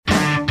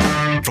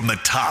from the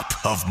top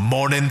of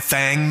Morning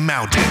Thang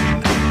Mountain.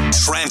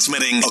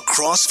 Transmitting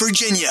across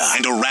Virginia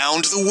and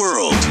around the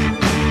world.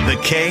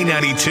 The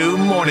K92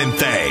 Morning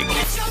Thang.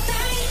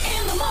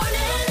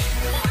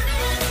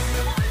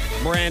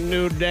 Brand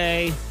new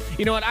day.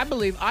 You know what? I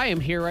believe I am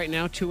here right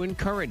now to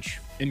encourage.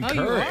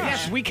 Encourage?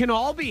 Yes, we can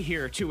all be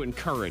here to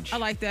encourage. I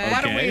like that.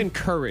 Why don't we Okay.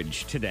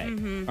 encourage today?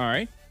 All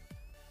right.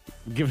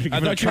 Give it I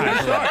a thought you were try. going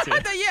to start. I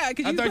thought, yeah,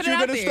 because I you thought put you it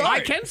were out gonna there. start. I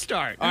can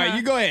start. All right,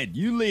 you go ahead.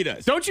 You lead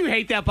us. Don't you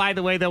hate that, by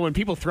the way, though, when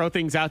people throw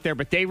things out there,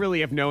 but they really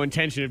have no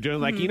intention of doing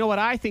like, you know what?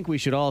 I think we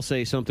should all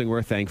say something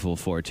we're thankful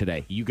for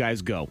today. You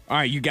guys go. All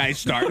right, you guys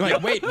start.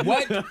 Like, wait,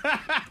 what?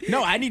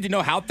 No, I need to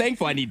know how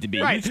thankful I need to be.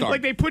 You Right. start.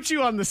 Like they put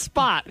you on the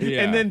spot,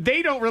 Yeah. and then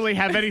they don't really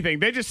have anything.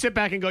 They just sit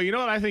back and go, you know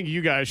what? I think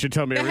you guys should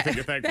tell me everything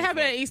you're thankful They have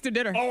for. it at Easter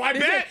dinner. Oh, I They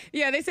bet. said-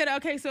 yeah, they said,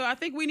 okay, so I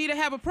think we need to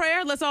have a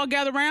prayer. Let's all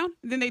gather around.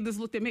 Then they just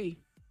looked at me.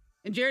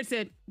 And Jared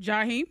said,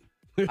 Jaheim.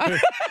 Yeah,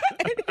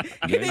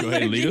 go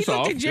ahead and lead He us looked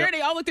off. at Jared. They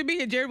all looked at me,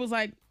 and Jared was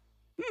like,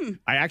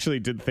 I actually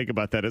did think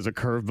about that as a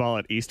curveball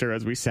at Easter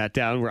as we sat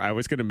down, where I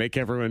was going to make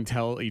everyone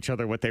tell each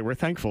other what they were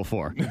thankful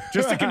for,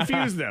 just to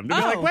confuse them. To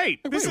be like, wait,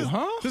 this is,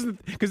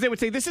 because they would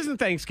say, this isn't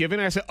Thanksgiving.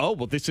 And I said, oh,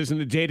 well, this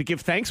isn't a day to give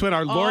thanks when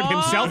our Lord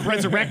himself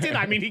resurrected.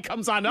 I mean, he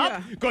comes on up.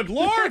 Yeah. Good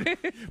Lord.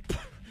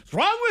 What's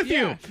wrong with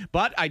Yeah. you?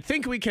 But I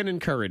think we can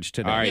encourage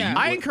today. All right, Yeah.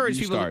 I encourage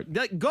you people start.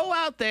 to go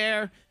out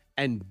there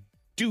and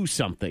do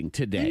something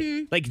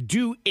today. Like,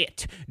 do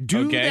it.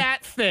 Do Okay.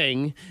 that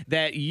thing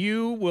that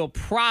you will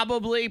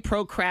probably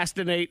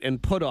procrastinate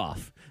and put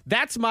off.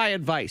 That's my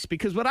advice,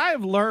 because what I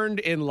have learned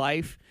in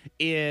life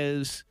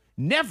is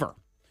never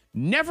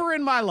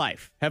in my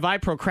life have I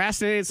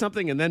procrastinated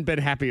something and then been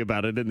happy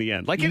about it in the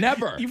end. Like,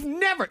 Never. You've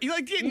never. No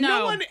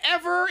No. one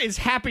ever is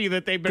happy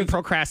that they've been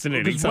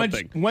procrastinating Because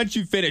something. once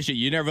you finish it,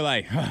 you're never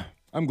like,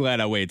 I'm glad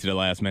I waited to the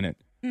last minute.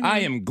 I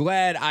am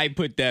glad I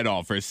put that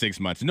off for 6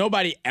 months.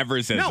 Nobody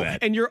ever says No,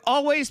 that. and you're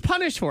always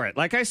punished for it.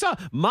 Like I saw,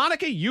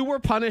 Monica, you were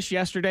punished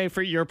yesterday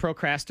for your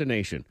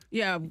procrastination.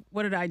 yeah,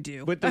 what did I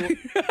do? But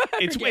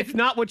it's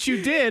not what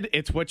you did;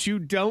 it's what you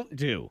don't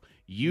do.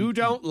 You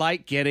don't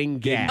like getting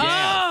gas.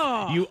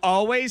 Oh. You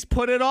always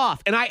put it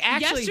off. And I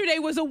actually Yesterday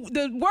was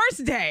the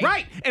worst day.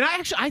 Right. And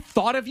I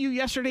thought of you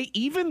yesterday,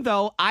 even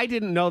though I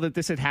didn't know that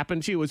this had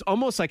happened to you. It was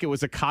almost like it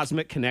was a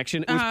cosmic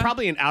connection. It was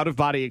probably an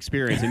out-of-body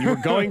experience, and you were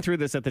going through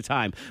this at the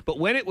time. But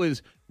when it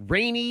was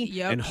rainy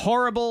Yep. and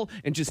horrible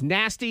and just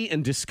nasty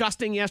and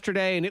disgusting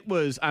yesterday, and it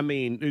was, I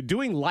mean,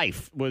 doing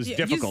life was Yeah,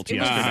 difficult it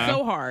was yesterday.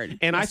 so hard.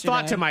 And I thought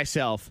to yesterday.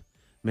 myself,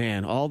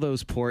 man, all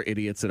those poor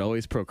idiots that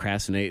always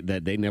procrastinate,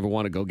 that they never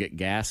want to go get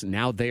gas,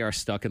 now they are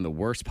stuck in the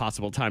worst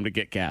possible time to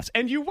get gas.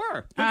 And you were.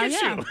 Look at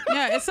yeah. you.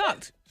 Yeah, it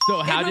sucked. So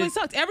how it really did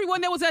sucked.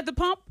 Everyone that was at the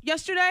pump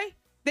yesterday,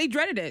 they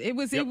dreaded it. It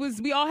was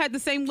we all had the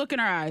same look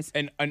in our eyes.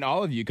 and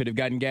all of you could have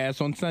gotten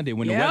gas on Sunday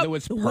when Yep. the weather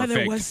was perfect. The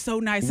weather was so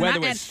nice. Weather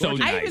And was so I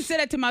even nice.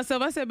 said that to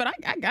myself. I said, but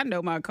I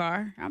know my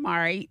car. I'm all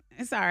right.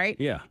 It's all right.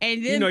 Yeah.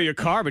 And then you know your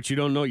car, but you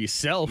don't know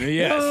yourself.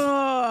 Yes.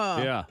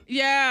 Yeah.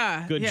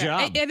 Yeah. Good yeah.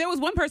 job. And there was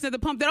one person at the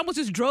pump that almost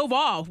just drove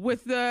off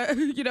with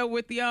the,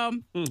 with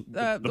the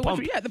the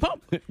pump. Yeah, the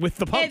pump. With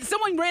the pump. And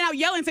someone ran out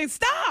yelling, saying,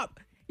 "Stop!"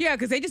 Yeah,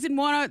 because they just didn't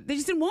want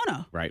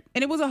to. Right.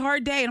 And it was a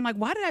hard day, and I'm like,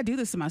 why did I do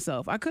this to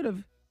myself? I could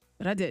have,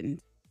 but I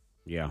didn't.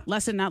 Yeah.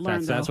 Lesson not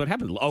learned. That's though. what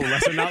happened. Oh,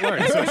 lesson not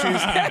learned. So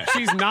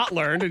she's not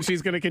learned, and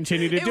she's going to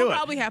continue to It do will it.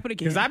 probably happen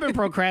again. Because I've been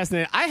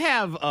procrastinating. I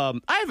have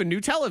a new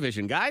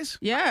television, guys.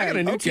 Yeah. I got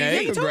a new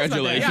Okay, TV.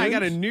 congratulations. Yeah, I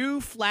got a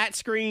new flat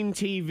screen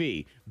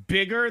TV,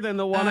 bigger than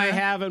the one I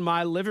have in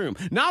my living room.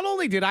 Not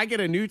only did I get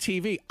a new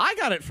TV, I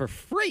got it for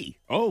free.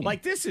 Oh.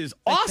 Like, this is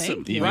awesome,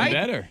 thank you. Even right?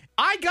 better.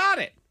 I got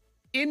it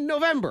in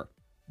November.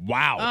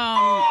 Wow.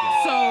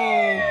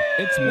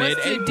 So it's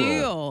what's mid-April. the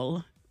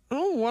deal? I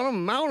don't want to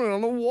mount it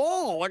on the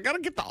wall. I got to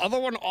get the other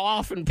one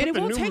off and put it the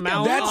won't new take that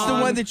mount That's the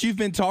on. one that you've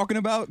been talking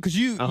about? Because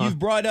you've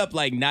brought up,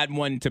 like, not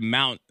wanting to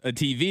mount a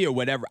TV or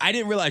whatever. I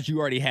didn't realize you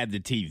already had the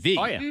TV.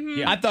 Oh, yeah.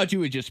 Yeah. I thought you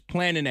were just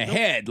planning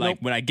ahead. Like,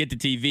 when I get the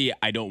TV,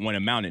 I don't want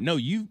to mount it. No,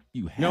 you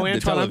have No, the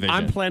Antoine, television.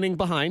 I'm planning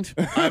behind.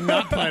 I'm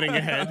not planning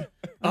ahead.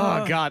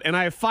 Oh God! And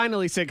I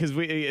finally said, because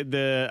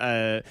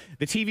the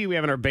TV we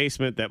have in our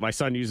basement that my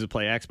son uses to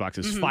play Xbox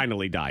has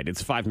finally died.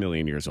 It's 5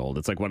 million years old.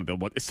 It's like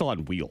it's still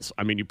on wheels.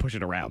 I mean, you push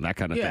it around, that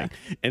kind of Yeah.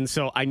 thing. And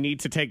so I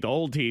need to take the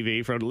old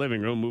TV from the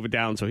living room, move it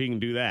down so he can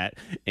do that.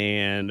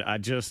 And I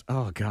just,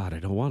 oh God, I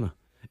don't want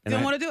to.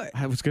 Don't wanna do it.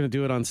 I was going to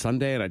do it on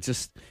Sunday, and I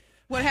just.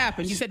 What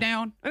happened? You sat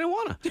down? I didn't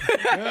want to.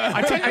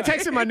 I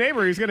texted my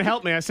neighbor who's going to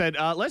help me. I said,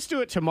 let's do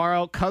it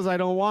tomorrow because I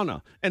don't want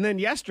to. And then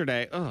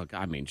yesterday, oh, God,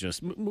 I mean,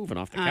 just moving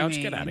off the couch.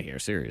 Get out of here.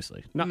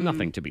 Seriously.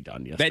 Nothing to be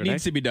done yesterday. That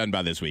needs to be done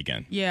by this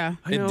weekend. Yeah.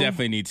 It know.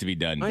 definitely needs to be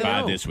done I by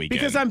know. this weekend.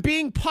 Because I'm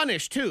being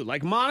punished, too.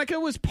 Like, Monica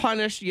was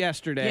punished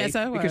yesterday Yes,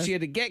 I was. because she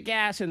had to get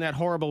gas in that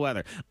horrible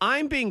weather.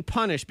 I'm being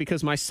punished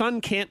because my son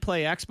can't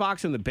play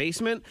Xbox in the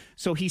basement,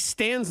 so he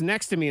stands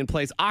next to me and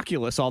plays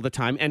Oculus all the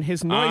time, and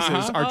his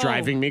noises are Oh,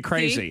 driving me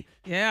crazy. see?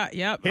 Yeah,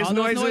 yep. His all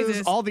those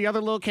noises. all the other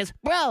little kids.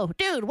 Bro,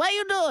 dude, what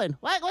you doing?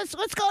 What's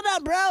going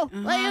on, bro?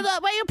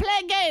 Why you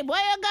playing game?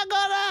 What you got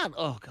going on?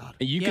 Oh God.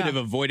 You could have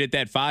avoided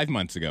that 5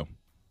 months ago.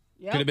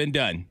 Yep. Could have been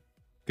done.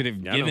 Could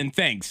have given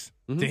thanks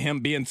to him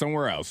being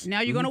somewhere else.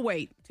 Now you're gonna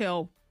wait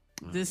till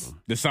this.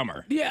 The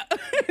summer. Yeah,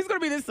 it's gonna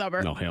be this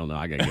summer. No, hell no.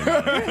 I gotta get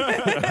out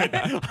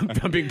of here.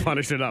 I'm being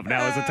punished enough.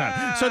 Now is the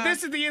time. So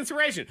this is the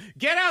inspiration.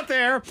 Get out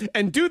there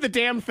and do the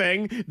damn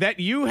thing that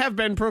you have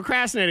been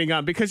procrastinating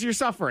on because you're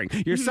suffering.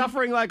 You're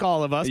suffering like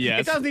all of us. Yes.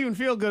 It doesn't even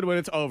feel good when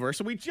it's over.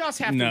 So we just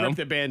have to rip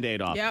the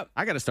Band-Aid off. Yep.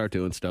 I got to start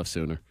doing stuff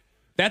sooner.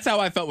 That's how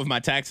I felt with my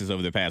taxes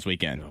over the past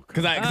weekend.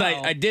 Because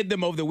I did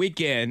them over the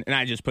weekend, and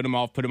I just put them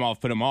off.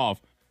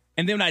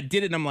 And then when I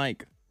did it, I'm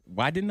like,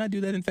 why didn't I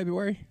do that in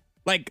February?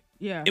 Like,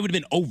 Yeah. it would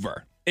have been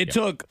over. It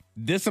took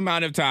this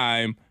amount of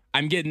time.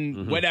 I'm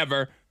getting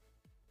whatever.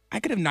 I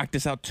could have knocked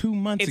this out 2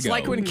 months ago. It's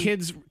like when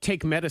kids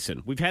take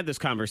medicine. We've had this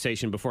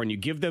conversation before, and you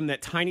give them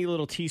that tiny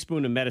little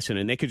teaspoon of medicine,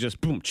 and they could just,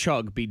 boom,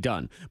 chug, be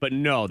done. But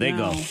no, they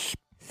go...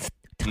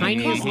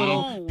 Tiniest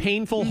little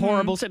painful,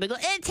 horrible thing. They go,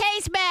 it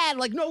tastes bad.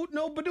 Like, no,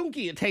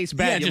 badunki, it tastes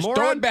bad. Yeah, you just moron.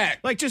 throw it back.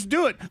 Like, just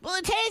do it. Well,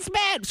 it tastes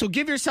bad. So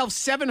give yourself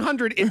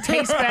 700 it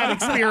tastes bad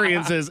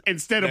experiences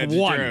instead of That's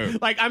one. true.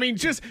 Like, I mean,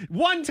 just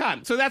one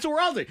time. So that's what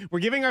we're all doing. We're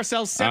giving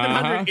ourselves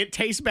 700 it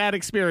tastes bad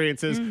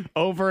experiences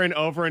over and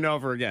over and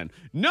over again.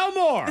 No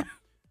more.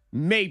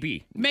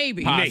 Maybe.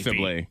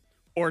 Possibly.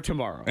 Or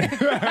tomorrow.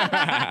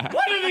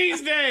 One of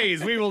these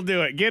days, we will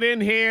do it. Get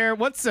in here.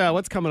 What's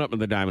coming up with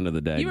the diamond of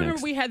the day? You remember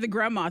next? we had the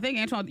grandma. I think,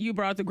 Antoine, you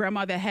brought up the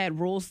grandma that had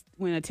rules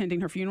when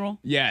attending her funeral.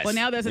 Yes. Well,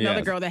 now there's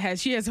another Yes. girl that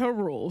has her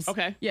rules.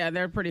 Okay. Yeah,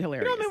 they're pretty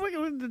hilarious. You know, I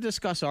mean, we can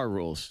discuss our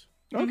rules.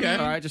 Okay.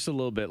 All right, just a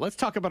little bit. Let's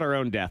talk about our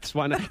own deaths.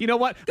 Why not? You know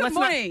what?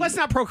 morning. Let's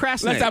not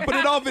procrastinate. Let's not put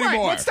it off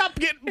anymore.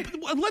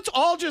 Right, let's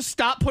all just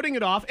stop putting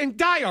it off and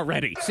die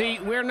already. See,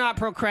 we're not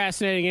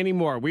procrastinating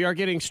anymore. We are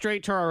getting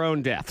straight to our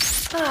own deaths.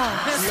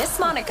 Miss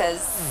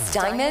Monica's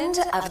Diamond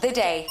of the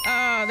Day.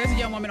 There's a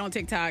young woman on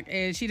TikTok,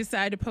 and she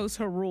decided to post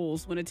her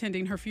rules when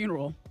attending her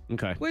funeral.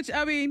 Okay. Which,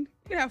 I mean,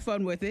 you can have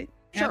fun with it.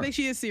 And Sure. I think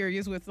she is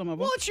serious with some of them.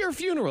 Well, it's your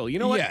funeral. You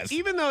know what? Yes.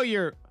 Even though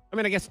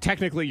I guess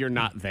technically you're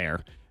not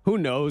there. Who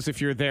knows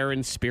if you're there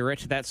in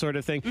spirit, that sort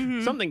of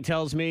thing. Something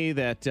tells me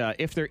that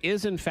if there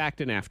is, in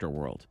fact, an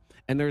afterworld,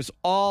 and there's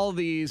all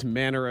these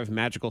manner of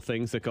magical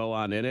things that go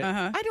on in it,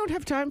 I don't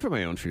have time for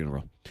my own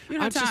funeral. You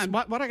don't have time.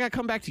 What I got to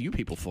come back to you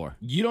people for?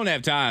 You don't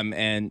have time,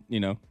 and,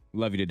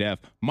 love you to death.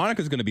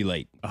 Monica's going to be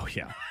late. Oh,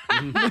 yeah.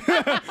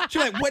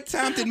 She's like, what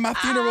time did my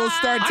funeral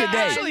start today?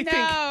 I actually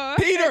think...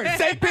 Peter,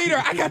 say Peter,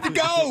 I got to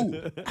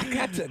go.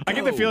 I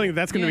get the feeling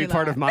that's going to be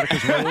part of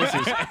Monica's rules.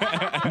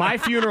 My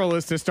funeral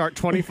is to start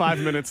 25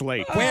 minutes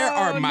late. Where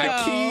are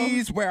my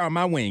keys? Where are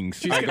my wings?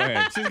 She's going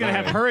to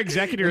have her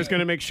executor is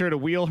going to make sure to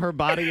wheel her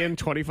body in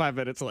 25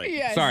 minutes late.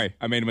 Yes. Sorry,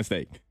 I made a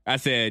mistake. I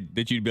said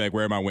that you'd be like,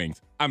 where are my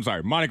wings? I'm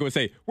sorry. Monica would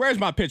say, where's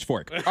my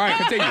pitchfork? All right,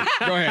 continue.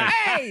 Go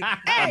ahead.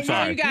 Hey,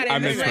 sorry. you got it. I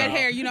This missed red it.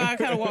 hair, I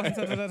kind of walk.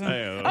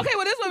 Okay,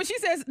 well, this woman, she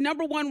says,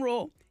 number one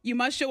rule, you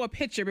must show a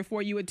picture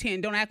before you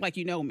attend. Don't act like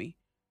you know me.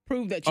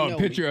 Prove that you know A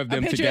picture me. of them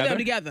a picture together? Of them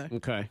together.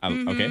 Okay.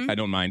 Okay, I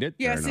don't mind it.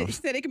 Yeah, Fair she enough.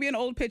 said it could be an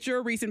old picture,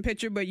 a recent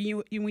picture, but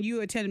when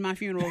you attended my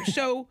funeral,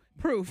 show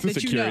proof that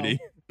Security.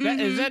 you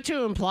know. Is that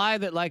to imply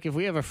that, like, if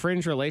we have a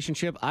fringe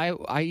relationship,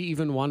 I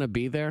even want to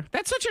be there?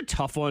 That's such a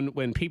tough one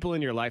when people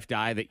in your life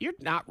die that you're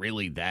not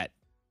really that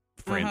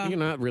friend. You're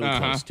not really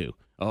close to.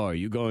 Oh, are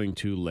you going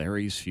to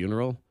Larry's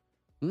funeral?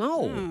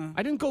 No,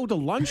 I didn't go to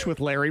lunch with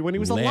Larry when he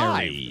was Larry.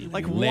 alive.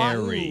 Like,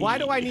 Larry. why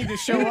do I need to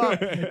show up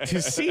to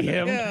see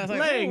him Yeah, it's like,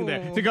 laying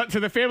there? To go to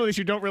the families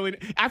you don't really.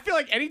 I feel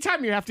like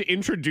anytime you have to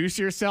introduce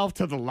yourself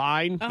to the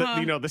line,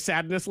 the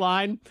sadness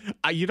line,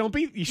 you shouldn't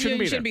be You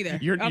there. shouldn't be there.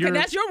 Okay,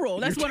 that's your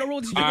rule. That's one of the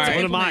rules. All right.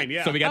 One of mine.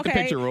 Yeah. So we got the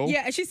picture rule.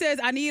 Yeah, she says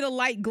I need a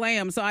light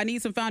glam, so I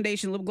need some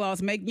foundation, lip gloss,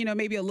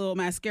 maybe a little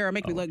mascara,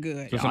 make me look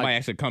good. So somebody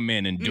actually come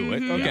in and do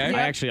it.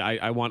 Okay.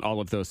 I want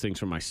all of those things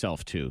for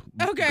myself too.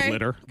 Okay.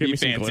 Glitter. Give Be me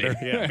some fancy. glitter.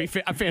 Yeah. Be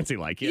fancy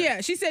like.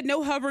 Yeah, she said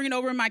no hovering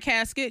over in my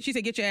casket. She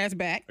said get your ass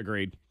back.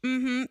 Agreed.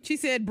 She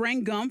said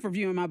bring gum for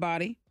viewing my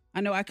body.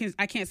 I know I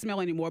can't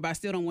smell anymore, but I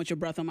still don't want your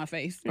breath on my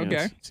face. Yeah,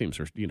 Okay. it seems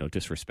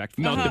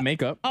disrespectful. Melt the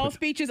makeup. All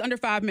speeches under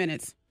 5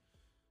 minutes.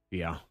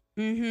 Yeah.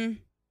 Mm-hmm.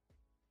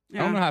 I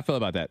don't know how I feel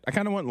about that. I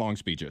kind of want long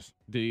speeches.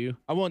 Do you?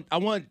 I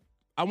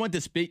want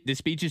the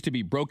speeches to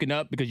be broken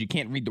up because you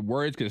can't read the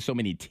words because there's so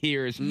many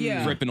tears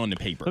dripping on the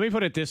paper. Let me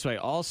put it this way: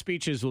 all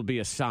speeches will be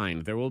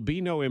assigned. There will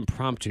be no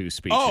impromptu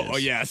speeches. Oh,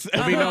 yes.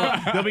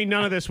 There'll be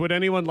none of this. Would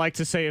anyone like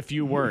to say a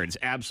few words?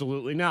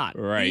 Absolutely not.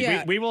 Right.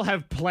 Yeah. We will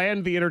have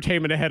planned the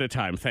entertainment ahead of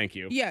time. Thank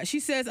you. Yeah, she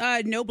says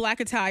no black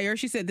attire.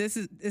 She said this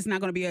is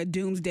not going to be a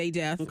doomsday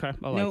death. Okay, I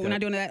like no, that. we're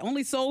not doing that.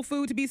 Only soul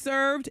food to be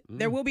served.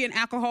 There will be an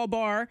alcohol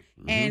bar,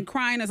 and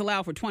crying is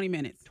allowed for 20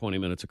 minutes. 20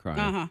 minutes of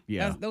crying.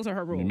 Yeah, those are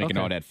her rules. You're making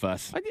Okay. all that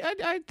fuss.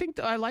 I think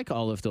I like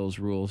all of those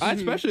rules. I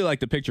especially like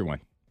the picture one.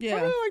 Yeah.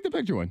 I really like the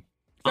picture one.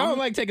 I don't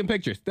like taking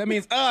pictures. That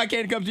means, I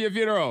can't come to your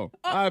funeral.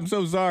 I'm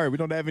so sorry. We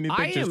don't have any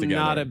I pictures am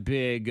together. not a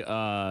big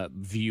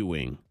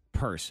viewing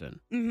person.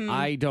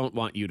 I don't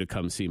want you to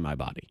come see my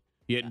body.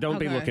 Don't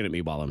be looking at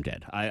me while I'm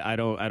dead. I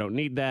don't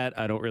need that.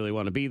 I don't really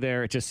want to be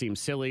there. It just seems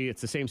silly.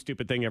 It's the same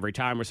stupid thing every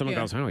time where someone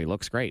goes, oh, he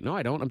looks great. No,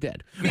 I don't. I'm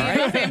dead. In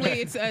my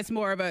family, it's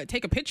more of a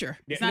take a picture.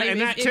 It's not even,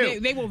 that too.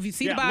 They will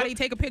see the body,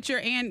 take a picture,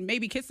 and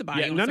maybe kiss the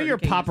body. Yeah, none of your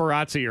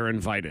paparazzi are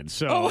invited.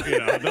 So,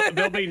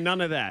 there'll be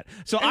none of that.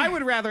 So I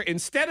would rather,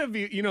 instead of,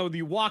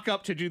 you walk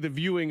up to do the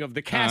viewing of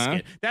the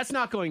casket, that's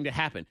not going to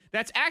happen.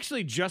 That's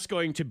actually just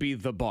going to be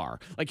the bar.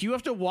 Like, you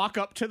have to walk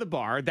up to the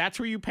bar. That's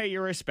where you pay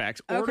your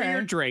respects. Order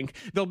your drink.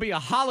 There'll be a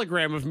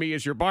hologram of me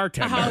as your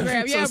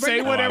bartender. So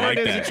say whatever it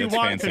is that you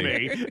want to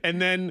me,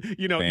 and then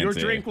your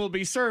drink will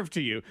be served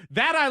to you.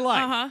 That I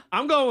like.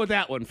 I'm going with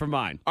that one for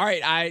mine. All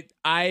right,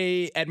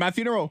 I at my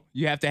funeral,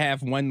 you have to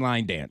have one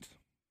line dance.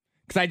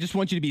 Because I just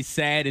want you to be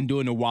sad and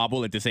doing a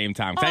wobble at the same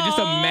time. Because I just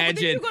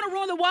imagine you're going to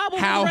ruin the wobble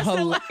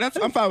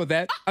I'm fine with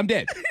that. I'm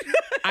dead.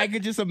 I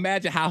could just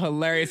imagine how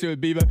hilarious it would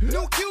be. But,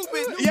 no Cupid.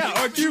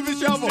 Or Cupid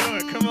shuffle.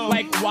 Come on.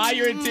 Like, while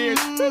you're in tears,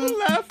 to the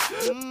left,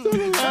 to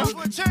the left.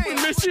 We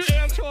miss you,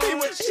 Antoine.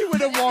 He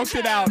would have walked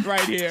it out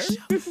right here.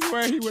 This is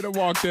where he would have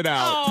walked it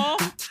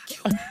out.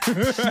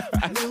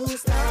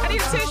 I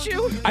need a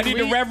tissue. I need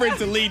a reverend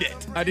to lead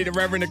it. I need a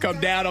reverend to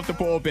come down off the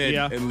pulpit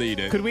and lead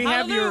it. Could we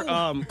have your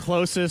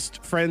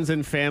closest friends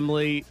and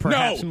family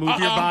perhaps move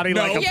your body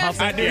like a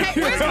puppet? I did.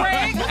 Hey, where's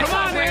Greg? Come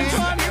on,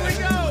 Antoine. Here we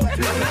go.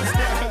 To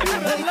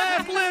the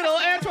left, little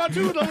Antoine.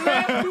 To the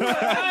left, to the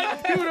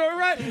right, to the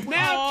right.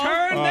 Now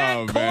turn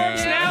that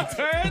corpse. Now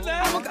turn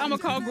that. I'm going to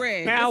call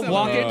Greg. Now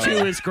walk it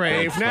to his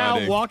grave.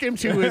 Now walk him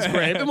to his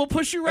grave, and we'll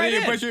push you right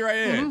in. Push you right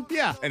in.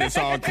 Yeah. And it's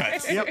all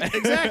cuts. Yep,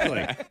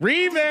 exactly.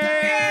 Remix.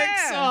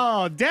 Yeah.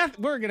 Oh, death.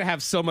 We're going to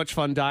have so much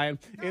fun dying.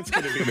 It's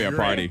going to be a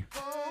party.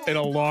 In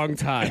a long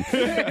time.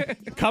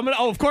 Coming.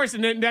 Oh, of course.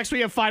 And then next we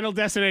have Final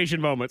Destination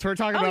moments. We're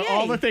talking about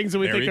all the things that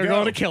we think are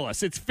going to kill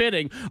us. It's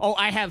fitting. Oh,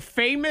 I have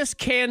famous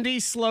candy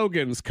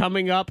slogans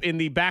coming up in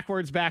the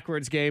backwards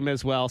game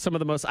as well. Some of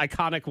the most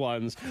iconic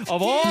ones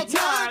of all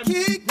time.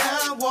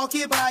 Now walk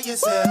it by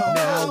yourself.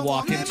 Now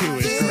walk into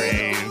his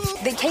grave.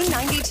 The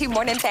K92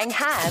 Morning Thing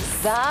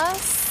has the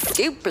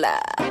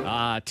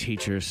Scoopla.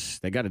 Teachers,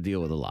 they got to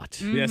deal with a lot.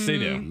 Mm-hmm. Yes, they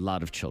do. A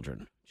lot of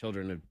children.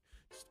 Children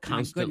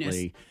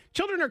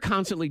are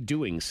constantly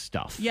doing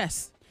stuff.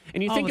 Yes.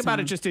 And you think about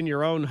it just in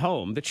your own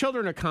home. The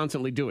children are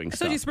constantly doing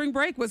stuff. So spring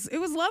break was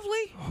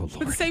lovely.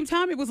 But at the same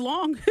time, it was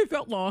long. It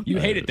felt long. You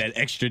hated that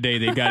extra day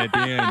they got at the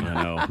end.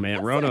 I know,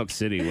 man. Roanoke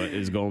City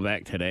is going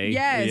back today.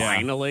 Yes.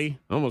 Finally.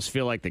 I almost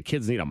feel like the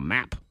kids need a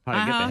map how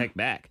to get the heck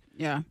back.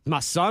 Yeah. My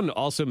son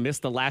also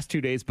missed the last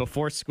 2 days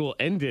before school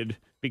ended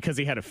because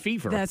he had a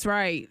fever. That's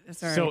right.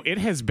 So it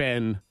has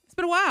been... It's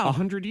been a while.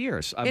 100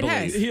 years, I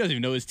believe. He doesn't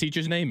even know his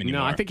teacher's name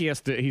anymore. No, I think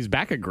he's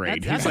back a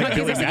grade. That's he's like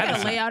Billy Madison.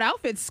 Madison. Lay out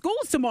outfits.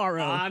 School's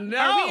tomorrow. I know.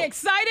 Are we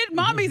excited?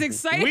 Mommy's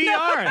excited. We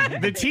are.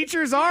 The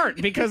teachers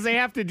aren't because they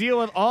have to deal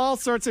with all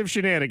sorts of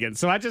shenanigans.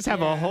 So I just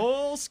have a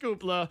whole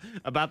scoopla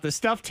about the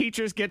stuff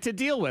teachers get to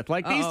deal with.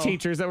 Like these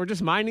teachers that were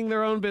just minding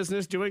their own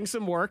business, doing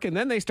some work, and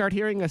then they start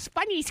hearing a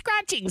funny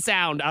scratching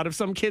sound out of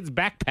some kid's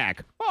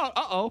backpack.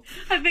 Oh,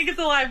 I think it's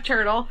a live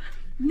turtle.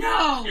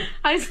 No.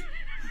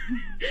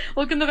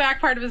 Look in the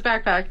back part of his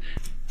backpack.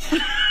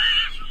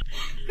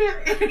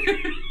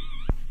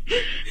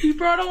 He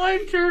brought a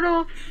live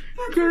turtle.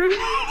 It's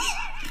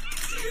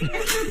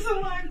a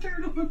live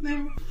turtle in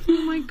there.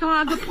 Oh my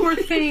God, the poor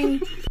thing.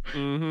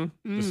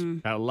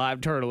 Just got a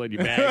live turtle in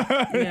your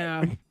bag.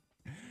 Yeah.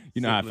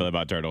 You know how I feel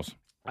about turtles.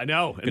 I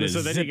know. And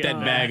so then zip that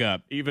bag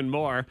up. Even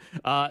more.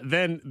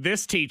 Then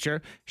this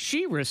teacher,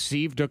 she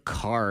received a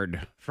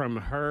card from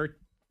her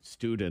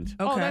student.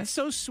 Okay. Oh, that's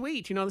so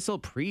sweet. This little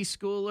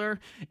preschooler.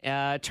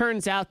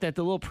 Turns out that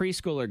the little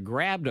preschooler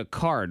grabbed a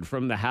card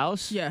from the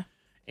house. Yeah.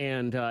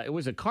 And it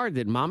was a card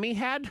that mommy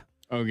had.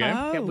 Okay.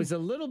 Oh. It was a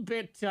little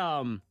bit,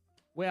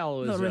 it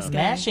was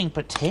Mashing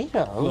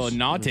potatoes. A little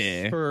naughty.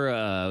 It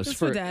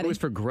was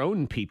for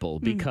grown people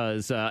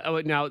because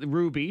now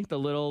Ruby, the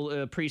little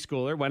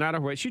preschooler, went out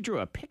of her way. She drew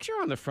a picture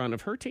on the front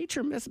of her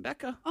teacher, Miss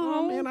Becca.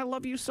 Oh man, I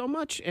love you so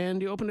much.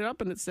 And you open it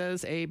up and it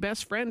says, "A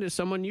best friend is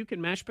someone you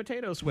can mash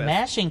potatoes with."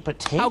 Mashing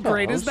potatoes. How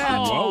great is that?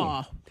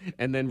 Whoa.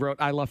 And then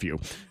wrote, "I love you."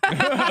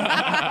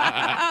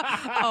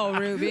 Oh,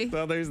 Ruby.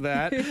 So there's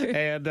that.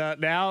 And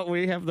now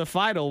we have the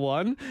final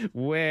one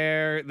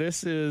where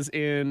this is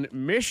in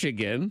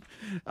Michigan.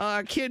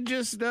 A kid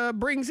just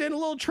brings in a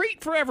little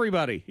treat for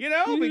everybody,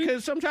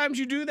 because sometimes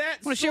you do that.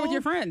 Want to share with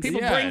your friends.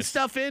 People bring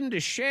stuff in to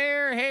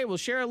share. Hey, we'll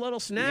share a little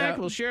snack.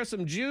 We'll share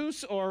some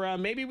juice, or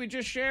maybe we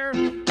just share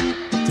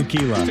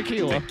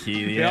Tequila.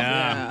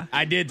 Yeah.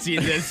 I did see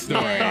this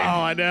story.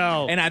 Oh, I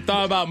know. And I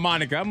thought about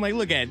Monica. I'm like,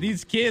 look at it.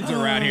 These kids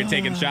are around here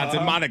taking shots,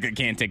 and Monica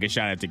can't take a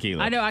shot at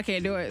tequila. I know I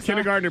can't do it.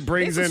 Kindergartner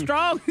brings in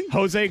strong.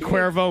 Jose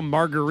Cuervo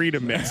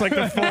margarita mix, like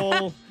the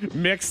full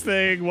mix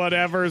thing,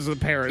 whatever, is the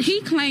parents. He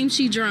claimed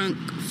she drunk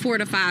 4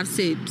 to 5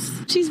 sips.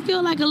 She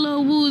felt like a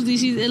little woozy.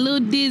 She's a little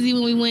dizzy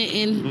when we went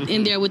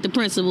in there with the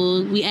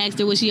principal. We asked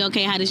her, was she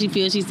okay? How did she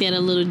feel? She said a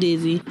little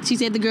dizzy. She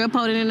said the girl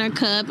poured it in her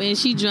cup and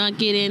she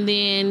drank it, and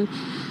then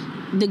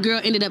the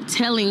girl ended up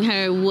telling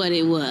her what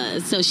it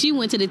was. So she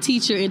went to the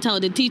teacher and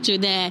told the teacher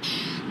that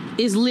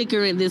is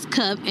liquor in this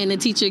cup, and the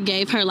teacher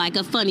gave her like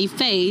a funny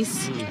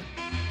face.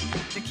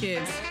 The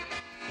kids.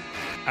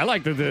 I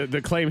like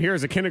the claim here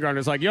as a kindergartner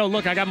is like, yo,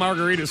 look, I got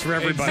margaritas for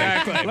everybody.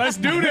 Exactly. Let's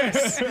do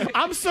this.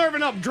 I'm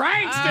serving up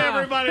drinks to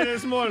everybody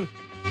this morning.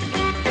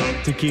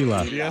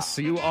 Tequila. Yes,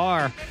 you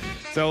are.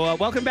 So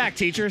welcome back,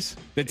 teachers.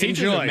 The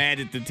teachers Enjoy. are mad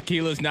that the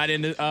tequila's not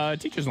in the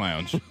teacher's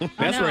lounge.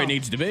 That's where it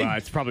needs to be.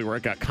 It's probably where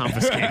it got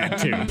confiscated,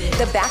 too.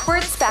 The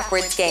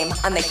backwards game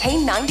on the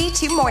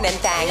K92 Morning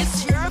Thang.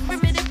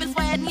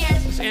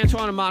 It's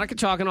Antoine and Monica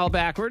talking all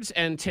backwards,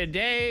 and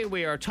today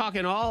we are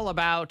talking all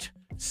about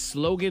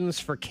slogans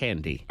for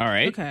candy. All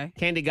right. Okay.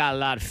 Candy got a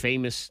lot of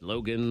famous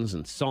slogans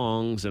and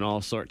songs and all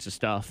sorts of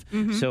stuff.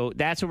 So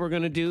that's what we're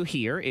going to do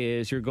here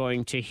is you're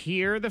going to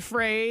hear the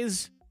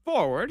phrase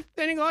forward,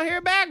 then you're going to hear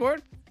it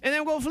backward, and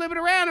then we'll flip it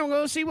around and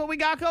we'll see what we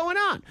got going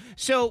on.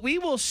 So we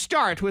will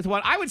start with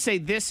what I would say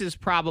this is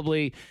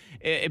probably,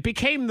 it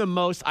became the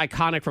most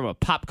iconic from a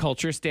pop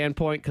culture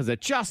standpoint because it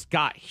just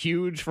got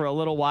huge for a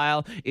little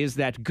while, is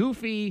that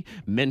goofy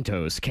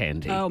Mentos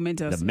candy. Oh,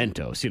 Mentos. The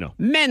Mentos,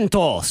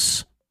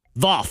 Mentos,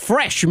 the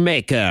fresh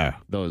maker.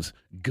 Those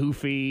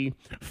goofy,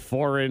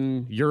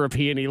 foreign,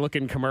 European-y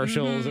looking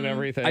commercials and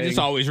everything. I just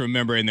always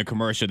remember in the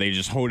commercial, they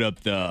just hold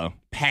up the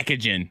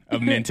packaging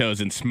of Mentos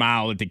and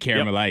smile at the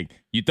camera like,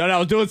 you thought I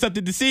was doing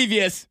something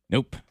deceivious.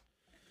 Nope.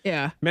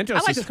 Yeah. Mentos I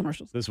like is, those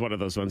commercials. This is one of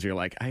those ones where you're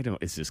like,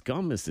 is this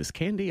gum? Is this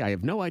candy? I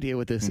have no idea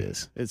what this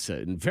is. It's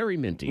very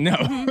minty. No.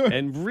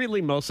 And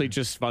really mostly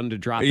just fun to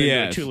drop into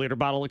a 2-liter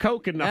bottle of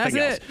Coke and nothing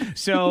That's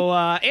else. So,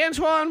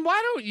 Antoine,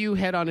 why don't you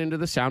head on into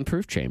the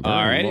soundproof chamber? All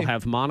and righty. We'll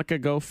have Monica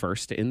go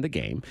first in the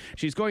game.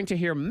 She's going to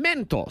hear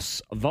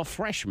Mentos, the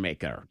fresh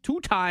maker, 2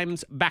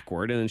 times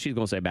backward, and then she's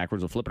going to say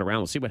backwards. We'll flip it around.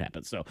 We'll see what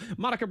happens. So,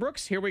 Monica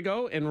Brooks, here we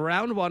go. In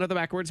round 1 of the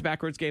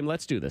backwards game,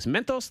 let's do this.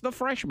 Mentos, the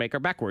fresh maker,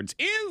 backwards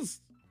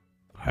is...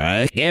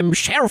 I am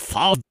Sheriff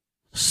of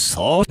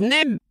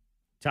Sodnim.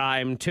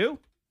 Time 2.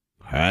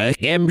 I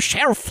am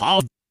Sheriff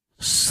of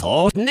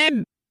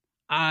Sodnim.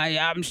 I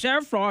am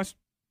Sheriff Frost.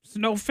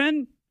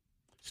 Snowfin.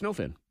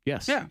 Snowfin.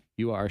 Yes. Yeah.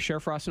 You are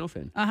Sheriff Frost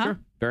Snowfin. Uh-huh. Sure.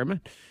 Very much.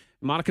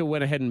 Monica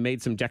went ahead and made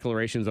some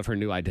declarations of her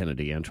new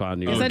identity,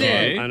 Antoine. Yes, I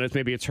did. And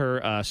maybe it's her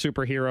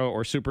superhero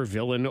or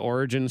supervillain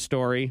origin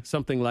story,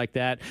 something like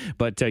that.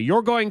 But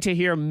you're going to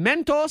hear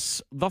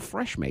Mentos, the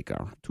fresh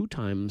maker, 2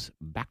 times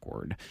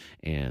backward.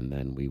 And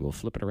then we will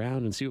flip it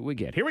around and see what we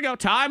get. Here we go.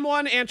 Time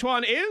 1,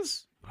 Antoine,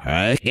 is...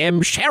 I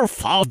am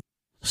Sheriff of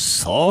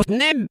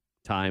Sodnim.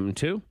 Time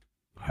 2.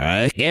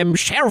 I am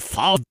Sheriff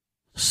of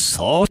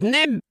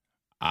Sodnim.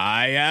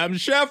 I am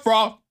Chef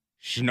Rock.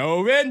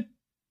 Schnovin.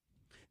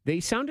 They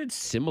sounded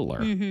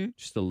similar,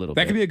 just a little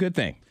That bit. could be a good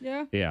thing.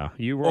 Yeah. Yeah,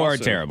 you were Or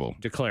also terrible.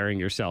 declaring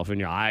yourself in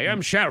your I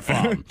am Sheriff.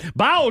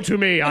 Bow to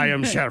me, I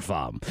am Sheriff.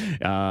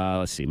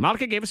 Let's see.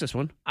 Monica gave us this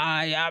one.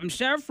 I am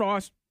Sheriff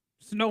Frost.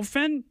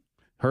 Snowfin.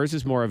 Hers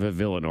is more of a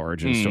villain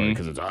origin story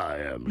because it's I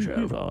am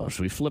Sheriff.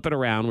 So we flip it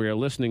around. We are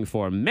listening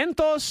for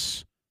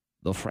Mentos,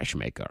 the fresh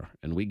maker,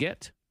 and we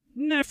get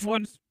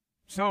Nefwans.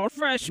 So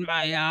fresh,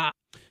 my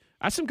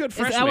that's some good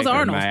fresh. That was maker.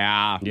 Arnold.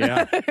 Yeah.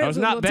 Yeah, that was a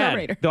not little bad.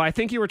 Terminator. Though I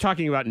think you were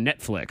talking about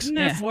Netflix.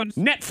 Nefwans.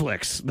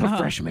 Netflix, the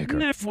fresh maker.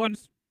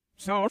 Nefwans.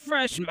 So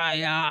fresh,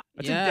 my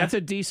That's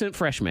a decent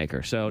fresh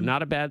maker. So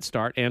not a bad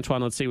start.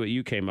 Antoine, let's see what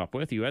you came up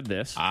with. You had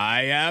this.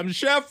 I am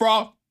Chef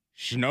Rock.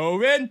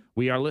 Schnovin.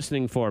 We are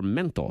listening for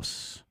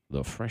Mentos,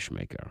 the fresh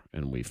maker,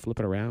 and we flip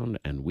it around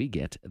and we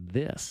get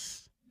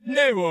this.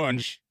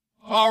 Newunch.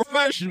 Har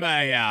fresh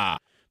maya.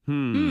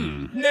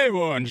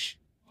 Newunch.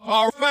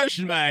 Har fresh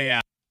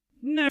maya.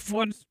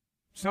 Nefwans.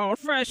 So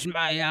fresh,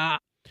 my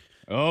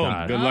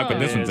Oh, good luck with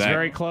this one, It's Zach.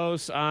 very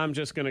close. I'm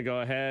just going to go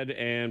ahead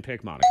and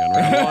pick Monica. In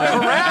round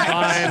 1.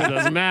 Fine, it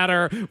doesn't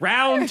matter.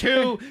 Round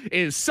 2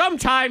 is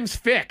sometimes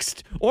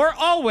fixed or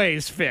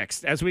always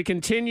fixed as we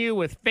continue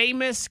with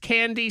famous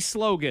candy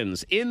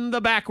slogans in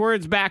the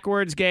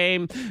backwards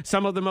game.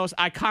 Some of the most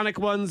iconic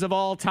ones of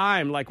all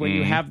time, like when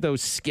you have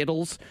those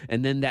Skittles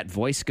and then that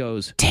voice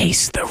goes,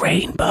 "Taste the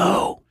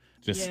rainbow."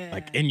 Just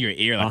like in your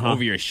ear, like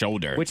over your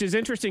shoulder. Which is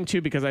interesting,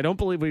 too, because I don't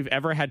believe we've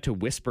ever had to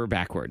whisper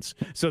backwards.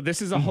 So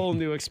this is a whole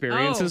new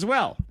experience as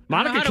well.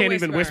 Monica can't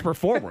even whisper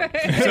forward.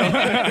 So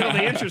it'll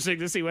be interesting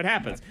to see what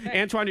happens.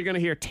 Antoine, you're going to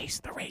hear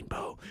Taste the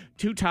Rainbow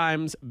 2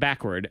 times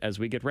backward as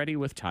we get ready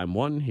with time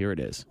 1. Here it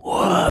is.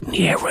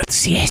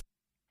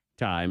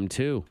 Time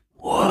 2.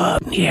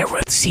 What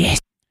never say?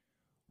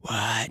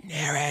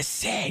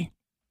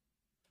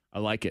 I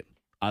like it.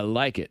 I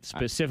like it,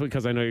 specifically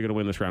because I know you're going to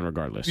win this round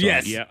regardless. So,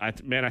 Yes. Yeah, I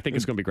think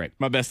it's going to be great.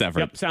 My best effort.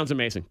 Yep, sounds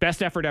amazing.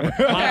 Best effort ever.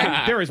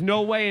 Monica, there is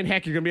no way in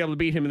heck you're going to be able to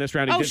beat him in this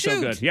round. He did so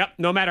good. Yep,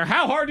 no matter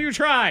how hard you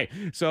try.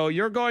 So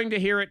you're going to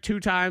hear it 2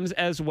 times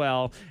as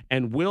well.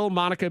 And will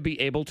Monica be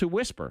able to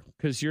whisper?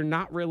 Because you're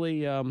not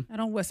really... I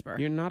don't whisper.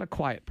 You're not a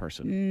quiet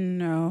person.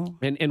 No.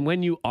 And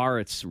when you are,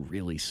 it's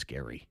really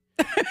scary.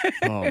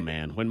 Oh,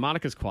 man. When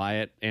Monica's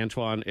quiet,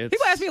 Antoine, it's...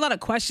 People ask me a lot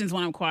of questions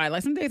when I'm quiet.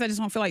 Like some days I just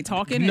don't feel like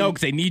talking. No,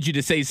 because they need you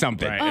to say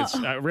something. Right. It's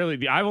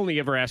really... I've only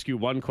ever asked you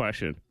one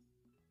question.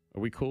 Are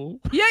we cool?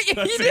 Yeah, you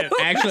do.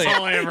 Actually, That's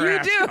all I ever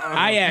ask. do.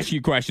 I ask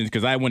you questions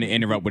because I want to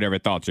interrupt whatever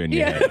thoughts are in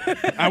your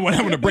head. I want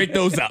to break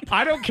those up.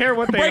 I don't care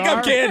what they Break are.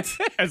 up, kids.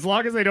 As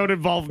long as they don't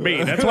involve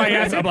me. That's why I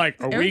ask. I'm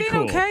like, are we Everything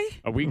cool? okay?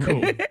 Are we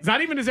cool? It's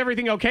not even is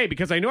everything okay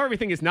because I know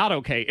everything is not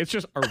okay. It's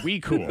just, are we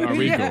cool? Are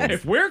we Yes. cool?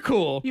 If we're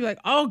cool, You're like,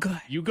 oh, good.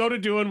 you go to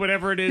doing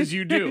whatever it is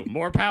you do.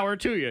 More power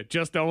to you.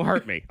 Just don't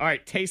hurt me. All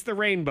right, taste the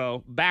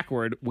rainbow.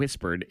 Backward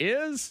whispered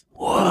is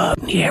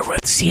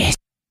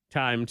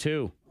time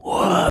 2.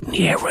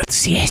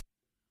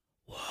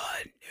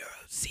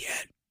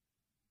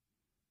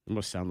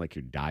 Almost sound like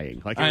you're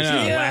dying. Like I it was know.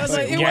 your Yeah, last,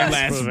 like it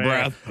gasp was. of air.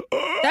 breath.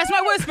 That's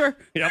my whisper.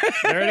 Yep,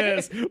 there it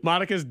is.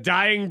 Monica's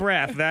dying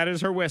breath. That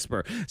is her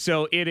whisper.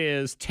 So it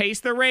is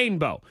taste the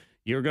rainbow.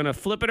 You're going to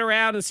flip it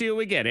around and see what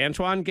we get.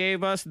 Antoine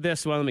gave us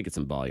this one. Let me get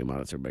some volume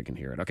on it so everybody can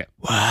hear it. Okay.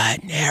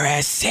 What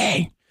never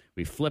say?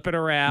 We flip it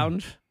around.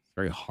 It's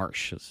very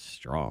harsh. It's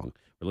strong.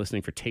 We're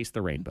listening for Taste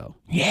the Rainbow.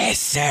 Yes,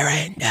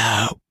 sir,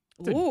 no.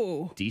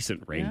 Ooh.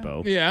 Decent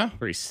rainbow. Yeah.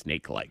 Very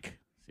snake-like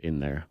in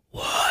there.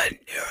 What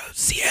never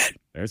see it?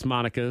 There's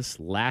Monica's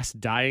last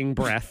dying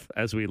breath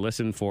as we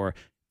listen for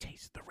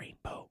Taste the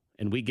Rainbow.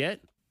 And we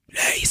get...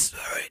 Yes,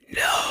 sir,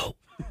 no.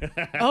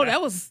 Oh,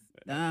 that was.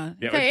 Yeah,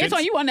 Okay, it Antoine,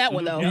 did- you won that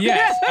one, though.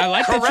 Yes, I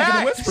like that you can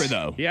Correct. whisper,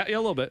 though. Yeah, a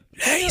little bit.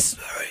 Yes,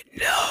 sir,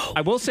 no.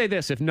 I will say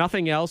this. If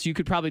nothing else, you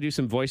could probably do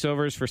some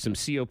voiceovers for some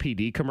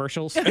COPD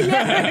commercials.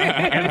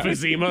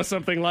 Emphysema,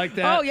 something like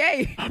that. Oh,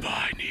 yay.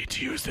 I need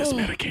to use this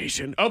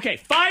medication. Okay,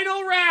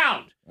 final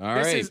round. All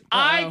This right. is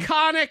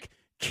iconic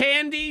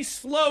candy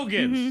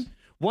slogans.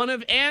 One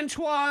of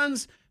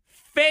Antoine's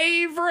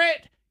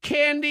favorite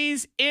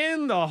candies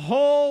in the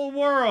whole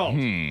world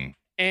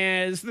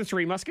as the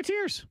Three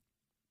Musketeers.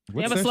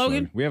 What's have a their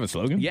slogan? We have a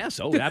slogan? Yes,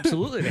 oh,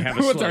 absolutely. They have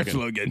a What's slogan. our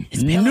slogan?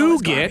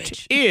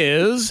 Nougat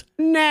is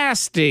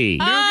nasty.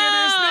 Nougat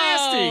is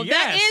Oh, nasty.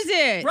 that Yes. is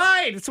it.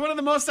 Right. It's one of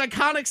the most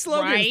iconic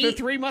slogans. Right. The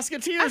Three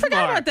Musketeers. I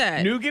forgot bar. about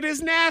that. Nougat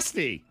is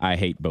nasty. I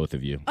hate both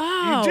of you.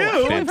 Oh, do? I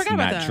totally That's forgot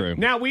not about that. true.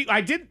 Now we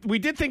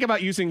did think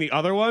about using the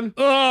other one.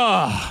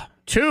 Ugh.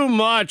 Too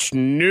much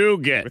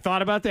nougat. We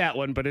thought about that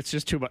one, but it's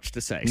just too much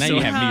to say. Now So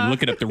you have me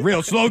looking up the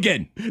real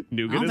slogan.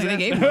 nougat I don't is think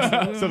they nasty. gave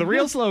us one. So the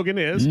real slogan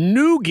is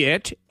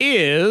nougat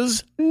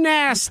is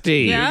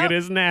nasty. Yeah. Nougat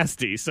is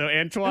nasty. So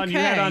Antoine, you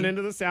Okay. head on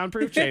into the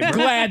soundproof chamber.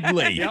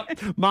 Gladly. Yep.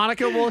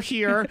 Monica will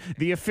hear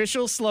the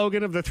official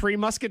slogan of the Three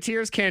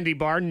Musketeers candy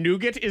bar,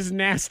 nougat is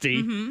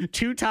nasty,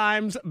 2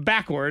 times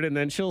backward, and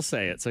then she'll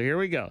say it. So here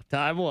we go.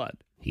 Time 1.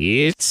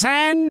 It's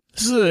an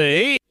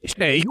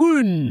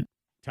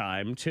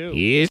Time 2.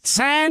 It's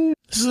an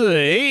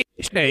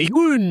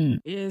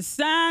It's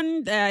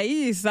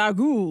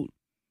Sagul.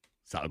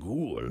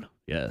 Sagul.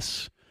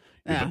 Yes.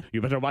 Yeah. You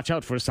better watch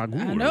out for I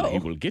Sagul. know. He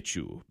will get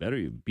you.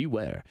 Better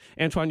beware.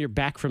 Antoine, you're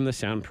back from the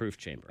soundproof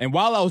chamber. And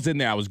while I was in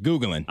there, I was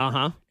Googling.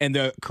 Uh-huh. And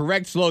the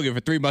correct slogan for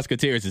Three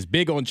Musketeers is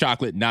big on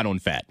chocolate, not on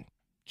fat.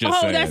 Just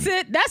Oh, saying. that's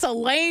it. That's a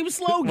lame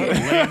slogan.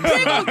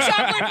 Big on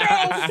chocolate,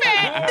 no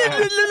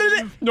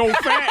fat. No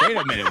fat. Wait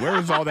a minute. Where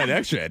was all that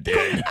extra at there?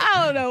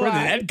 I don't know Where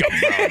why. did that come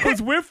from? Because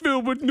we're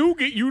filled with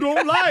nougat you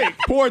don't like.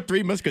 Poor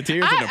Three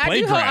Musketeers in the I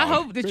do playground. hope, I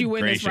hope that you Good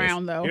win gracious. this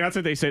round, though. You know, that's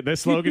what they say. The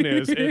slogan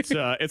is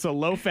it's a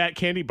low-fat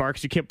candy bar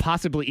because you can't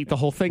possibly eat the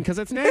whole thing because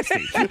it's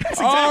nasty.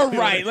 That's All exactly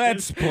right, what it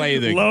let's play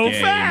the Low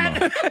game.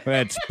 fat.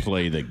 Let's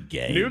play the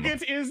game.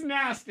 Nougat is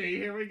nasty.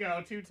 Here we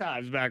go. 2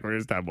 times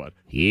backwards. Time 1.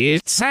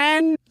 It's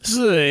an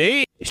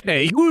Time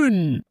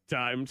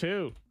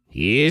 2.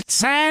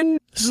 It's an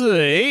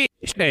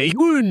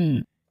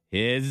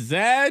Is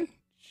that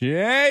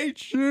Jay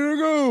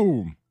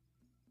Sugar?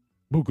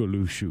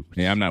 Boogaloo.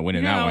 Yeah, I'm not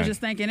winning You know, that I was one.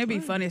 just thinking it'd be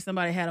funny if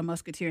somebody had a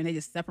musketeer and they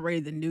just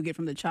separated the nougat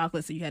from the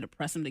chocolate, so you had to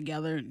press them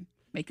together and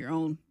make your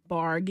own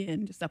bar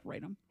again, just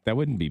separate them. That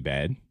wouldn't be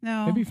bad. No,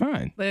 That'd be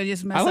fine. But it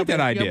just mess I like up that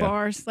your idea.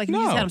 bars. Like you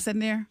No. just had them sitting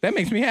there. That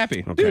makes me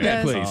happy. Okay. Do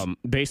that, please.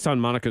 Based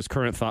on Monica's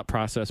current thought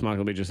process,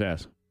 Monica, let me just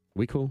ask.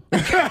 We cool?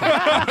 Just making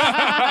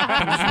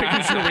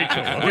sure we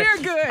cool. Okay. We're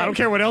good. I don't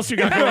care what else you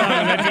got going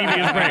on in that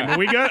devious brain, but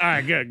we good? All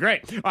right, good,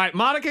 great. All right,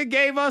 Monica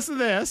gave us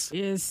this.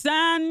 It's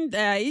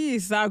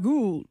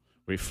Sagul.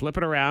 We flip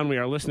it around. We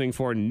are listening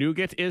for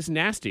Nougat is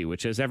Nasty,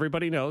 which, as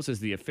everybody knows, is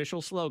the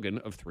official slogan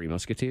of Three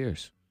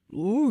Musketeers.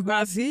 Ooh,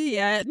 nasty.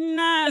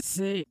 That's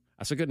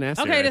a good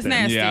nasty. Okay, right that's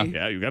there. nasty.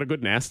 Yeah, you got a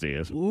good nasty.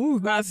 Ooh,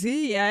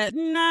 nasty.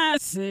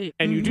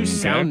 And you do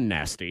sound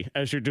nasty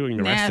as you're doing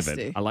the rest of it.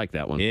 Nasty. I like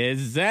that one.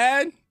 Is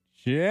that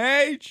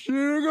Jay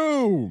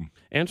Sugar?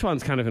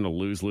 Antoine's kind of in a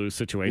lose-lose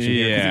situation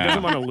here because he Yeah.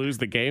 doesn't want to lose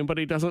the game, but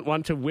he doesn't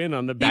want to win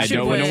on the I back should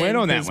don't want to win. win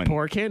on that his one.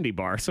 poor candy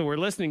bar. So we're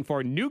listening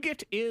for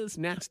Nougat is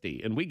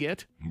Nasty, and we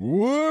get...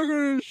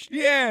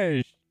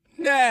 Yes,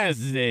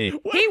 nasty.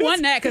 He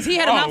won that because he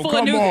had a mouthful of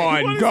come nougat.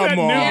 on, What is come that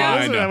on. nougat?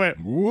 Listen, I went,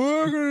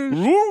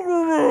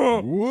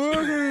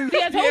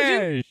 See, I told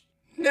you.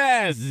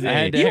 Nasty. I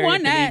had to You hurry won up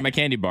and that. eat my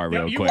candy bar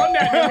real you quick. won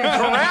that.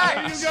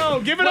 There you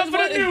go. Give it up for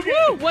the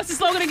nougat. What's the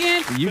slogan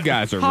again? You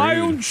guys are High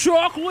rude. on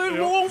chocolate,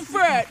 low on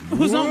fat. You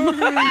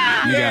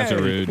guys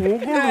are rude.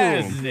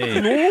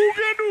 Nasty.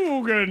 Nougat,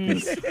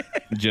 Noogans.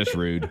 Just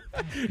rude.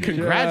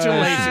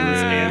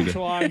 Congratulations,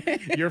 Antoine.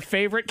 Your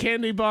favorite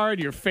candy bar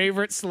and your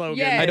favorite slogan.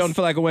 Yes. I don't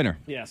feel like a winner.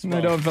 Yes.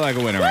 I don't feel like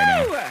a winner right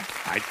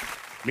now.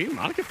 Me and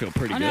Monica feel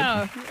pretty good.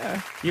 know.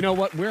 Yeah. You know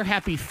what? We're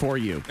happy for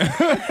you.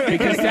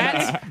 Because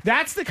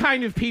that's the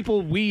kind of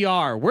people we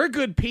are. We're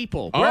good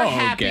people. We're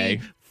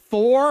happy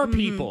for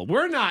people.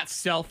 We're not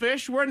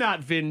selfish. We're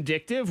not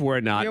vindictive. We're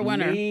not You're a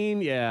winner.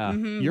 mean. Yeah.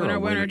 You're Winner, a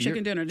winner.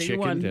 chicken dinner. You Chicken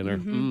won.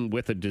 dinner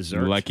with a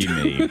dessert. Lucky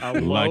me. A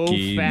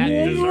Lucky low-fat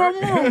me.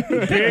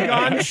 dessert. Big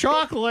on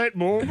chocolate.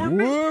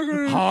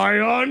 High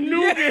on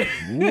nougat.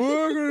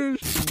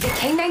 The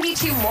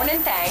K92 Morning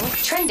Thang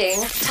trending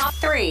top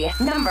 3.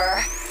 Number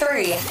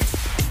 3.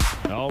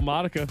 Oh,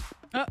 Monica.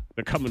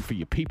 They're coming for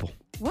you people.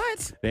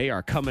 What? They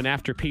are coming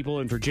after people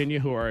in Virginia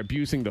who are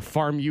abusing the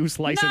farm use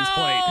license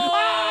plate.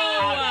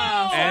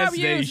 As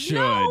they should.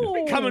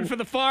 No. Coming for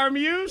the farm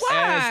use?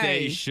 As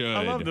they should.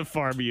 I love the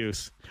farm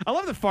use. I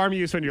love the farm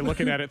use when you're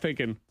looking at it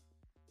thinking,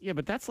 yeah,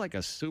 but that's like a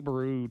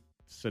Subaru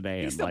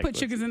sedan. You still put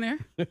chickens in there?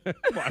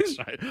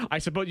 I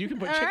suppose you can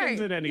put chickens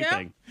in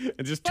anything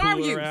and just Farm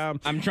tool use. around.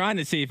 I'm trying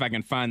to see if I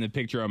can find the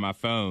picture on my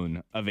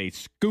phone of a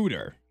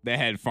scooter that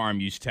had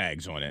farm use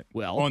tags on it.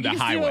 Well, on the You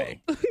still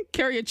highway.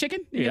 Carry a chicken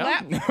in your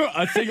lap?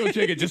 A single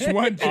chicken, just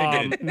one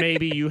chicken.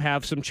 Maybe you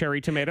have some cherry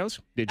tomatoes.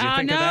 Did you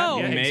think of no. that?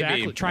 Yeah, Maybe.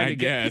 exactly.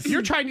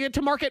 You're trying to get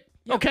to market.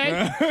 Okay,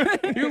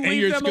 you And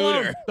leave your them alone.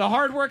 scooter. The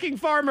hardworking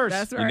farmers.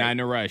 That's You're right. not in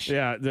a rush.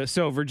 Yeah,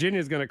 so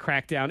Virginia's going to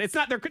crack down.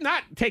 They're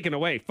not taking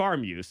away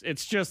farm use.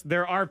 It's just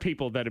there are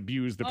people that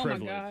abuse the Oh,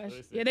 privilege. my gosh.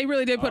 Yeah, they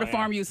really did put a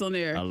farm use on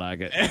there. I like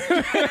it.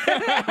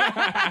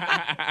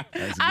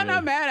 I'm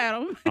not mad at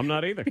them. I'm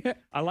not either.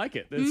 I like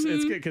it. It's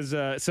good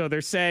because so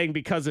they're saying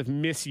because of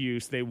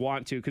misuse they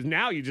want to, because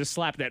now you just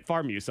slap that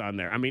farm use on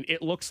there. I mean,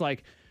 it looks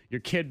like your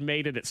kid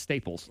made it at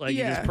Staples. Like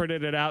you just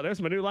printed it out. There's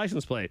my new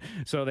license plate.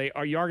 So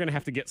you are going to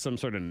have to get some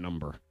sort of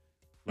number,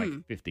 like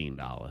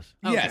 $15.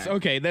 Yes,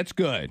 okay, that's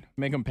good.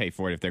 Make them pay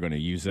for it if they're going to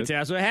use it.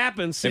 That's what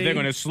happens. See? If they're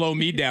going to slow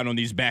me down on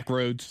these back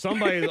roads.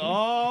 Somebody's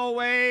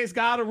always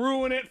got to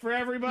ruin it for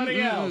everybody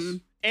else.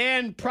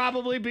 And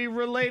probably be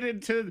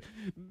related to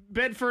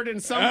Bedford in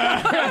some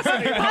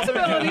capacity.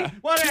 Possibility.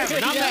 Whatever.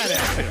 Not mad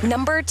at it.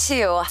 Number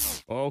 2.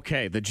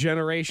 Okay, the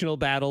generational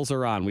battles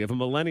are on. We have a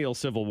millennial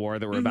civil war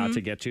that we're about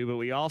to get to, but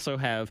we also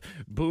have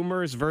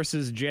boomers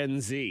versus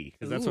Gen Z,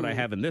 because that's what I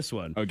have in this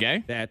one.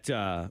 Okay. That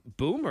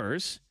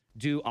boomers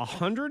do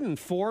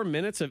 104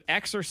 minutes of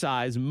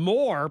exercise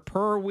more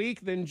per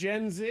week than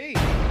Gen Z.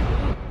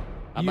 How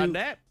about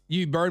that?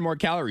 You burn more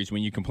calories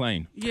when you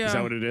complain. Yeah. Is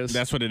that what it is?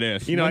 That's what it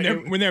is. You know,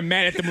 when they're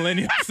mad at the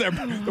millennials,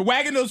 they're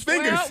wagging those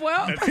fingers.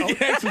 Well,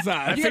 Exercise.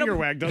 That finger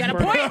wag does got a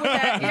burn. point with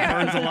that, yeah.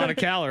 It burns a lot of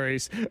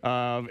calories.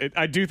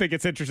 I do think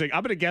it's interesting.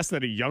 I'm going to guess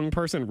that a young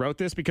person wrote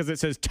this because it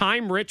says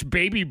time-rich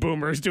baby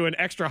boomers do an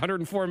extra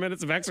 104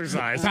 minutes of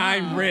exercise.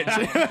 Time rich.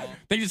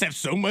 They just have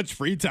so much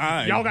free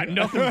time. Y'all got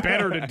nothing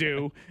better to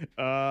do.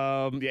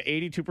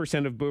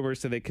 82% of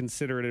boomers say they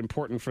consider it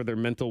important for their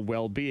mental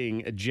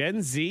well-being.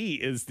 Gen Z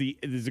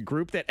is a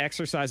group that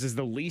exercises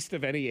the least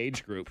of any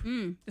age group.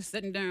 just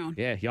sitting down.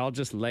 Yeah, y'all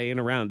just laying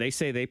around. They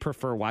say they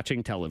prefer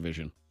watching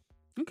television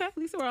Okay, at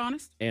least we're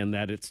honest. and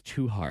that it's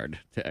too hard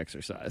to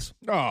exercise.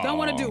 Don't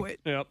want to do it.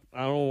 Yep,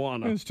 I don't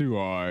want to. It's too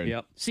hard.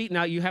 Yep. See,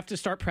 now you have to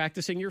start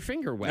practicing your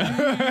finger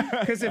wag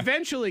because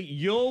eventually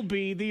you'll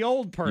be the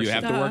old person. You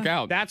have to work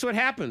out. That's what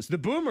happens. The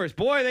boomers,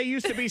 boy, they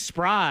used to be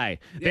spry.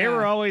 They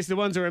were always the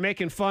ones who were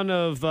making fun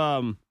of,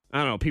 I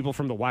don't know, people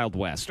from the Wild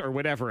West or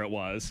whatever it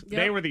was. Yep.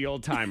 They were the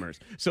old timers.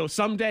 So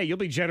someday you'll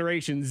be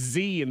Generation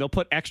Z and they'll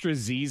put extra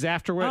Z's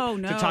after it Oh,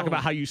 to no. talk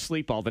about how you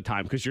sleep all the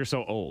time because you're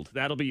so old.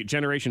 That'll be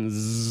Generation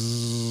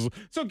Z.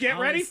 So get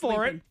Always ready for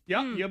sleeping. it.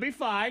 Yep, you'll be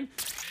fine.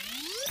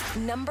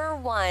 Number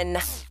 1.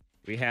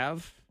 We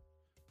have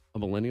a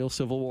millennial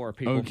civil war,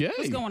 people. Okay.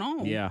 What's going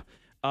on? Yeah.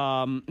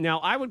 Now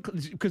I would,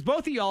 because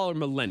both of y'all are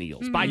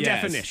millennials by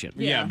Yes. definition.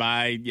 Yeah,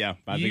 by the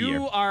year.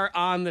 You are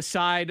on the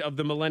side of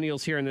the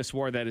millennials here in this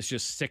war that is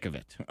just sick of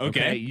it.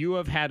 Okay. You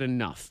have had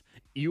enough.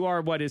 You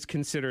are what is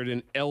considered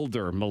an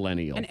elder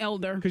millennial. An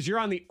elder. Because you're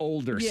on the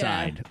older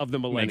side of the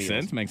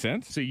millennials. Makes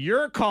sense. So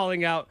you're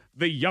calling out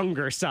the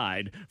younger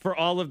side for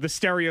all of the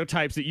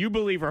stereotypes that you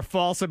believe are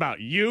false about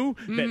you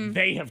that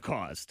they have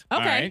caused.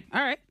 Okay.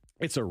 All right.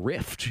 It's a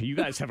rift. You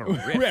guys have a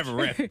rift. We have a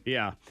rift.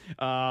 Yeah.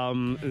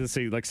 Let's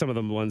see, like some of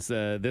the ones.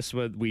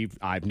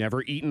 I've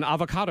never eaten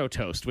avocado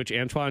toast. Which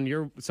Antoine,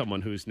 you're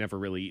someone who's never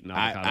really eaten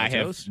avocado I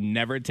toast. have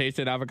never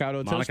tasted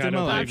avocado toast Monica, in my I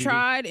don't life. I've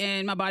tried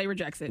and my body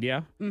rejects it.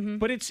 Yeah.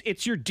 But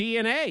it's your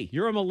DNA.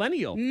 You're a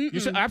millennial.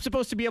 I'm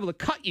supposed to be able to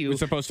cut you. You're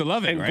supposed to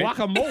love it, and right?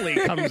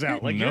 guacamole comes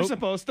out. Like you're Nope.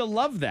 supposed to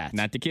love that.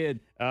 Not the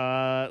kid.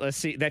 Let's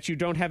see. That you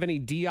don't have any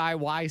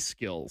DIY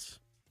skills.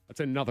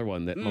 That's another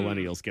one that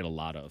millennials get a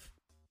lot of.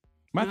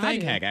 My I thing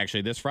do. hack,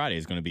 actually, this Friday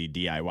is going to be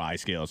DIY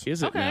skills.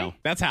 Is it Okay. now?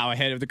 That's how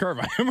ahead of the curve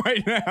I am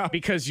right now.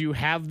 Because you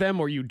have them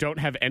or you don't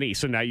have any,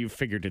 so now you've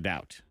figured it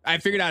out. I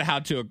figured out how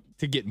to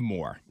get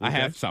more. I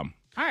have some.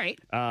 All right.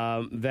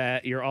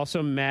 That you're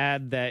also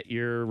mad that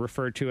you're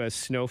referred to as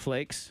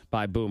snowflakes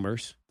by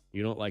boomers.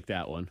 You don't like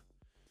that one.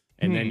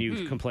 And then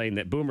you complain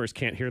that boomers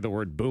can't hear the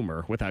word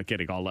boomer without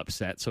getting all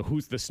upset. So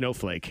who's the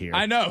snowflake here?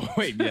 I know.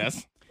 Wait,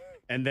 yes.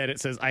 And then it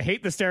says, I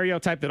hate the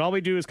stereotype that all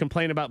we do is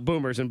complain about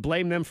boomers and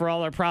blame them for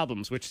all our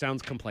problems, which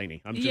sounds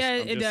complainy.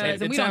 It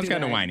does. It sounds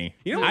kind of whiny.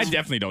 You know, I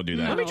definitely don't do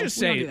that. Let me just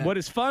say, what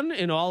is fun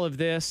in all of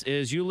this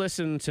is you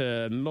listen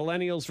to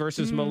millennials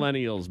versus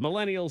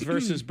millennials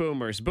versus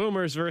boomers,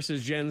 boomers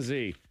versus Gen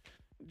Z.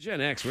 Gen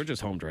X, we're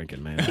just home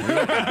drinking, man.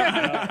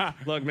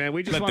 Look, man,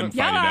 we just Let want them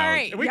fight it out.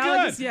 Right. We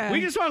Y'all could.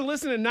 We just want to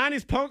listen to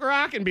 90s punk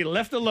rock and be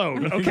left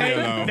alone, okay?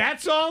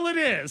 That's all it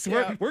is.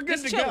 Yeah. We're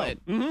good Just to chill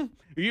go.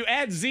 You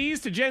add Z's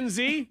to Gen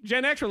Z,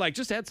 Gen X, we're like,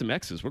 just add some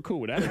X's. We're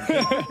cool with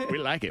that. We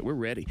like it. We're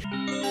ready.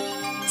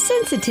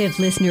 Sensitive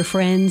listener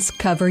friends,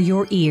 cover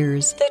your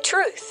ears. The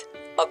truth,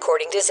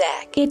 according to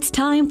Zach. It's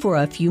time for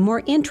a few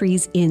more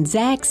entries in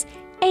Zach's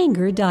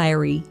Anger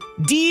Diary.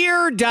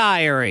 Dear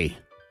Diary.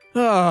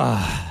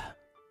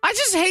 I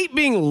just hate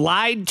being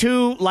lied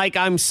to like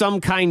I'm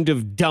some kind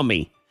of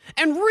dummy.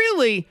 And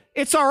really,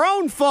 it's our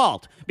own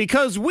fault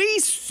because we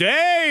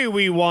say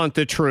we want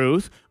the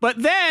truth,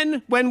 but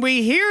then when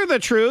we hear the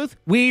truth,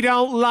 we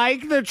don't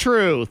like the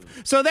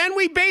truth. So then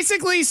we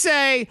basically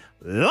say,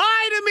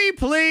 lie to me,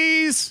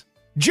 please.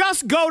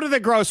 Just go to the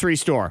grocery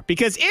store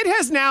because it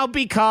has now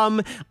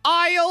become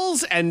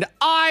aisles and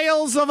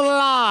aisles of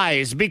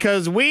lies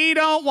because we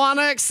don't want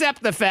to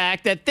accept the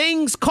fact that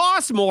things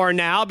cost more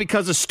now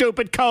because of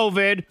stupid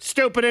COVID,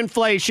 stupid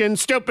inflation,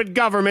 stupid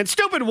government,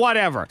 stupid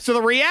whatever. So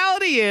the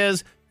reality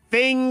is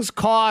things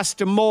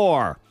cost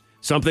more.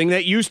 Something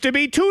that used to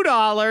be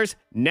 $2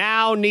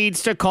 now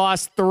needs to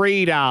cost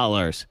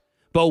 $3.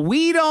 But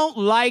we don't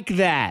like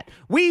that.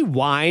 We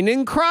whine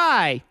and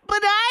cry.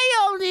 But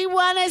I only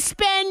want to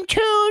spend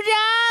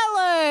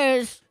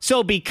 $2.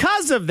 So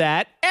because of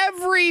that,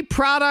 every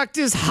product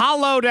is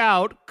hollowed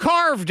out,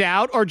 carved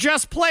out, or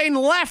just plain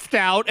left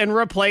out and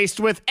replaced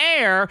with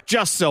air,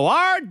 just so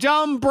our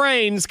dumb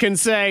brains can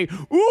say,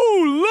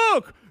 ooh,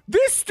 look,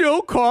 this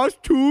still costs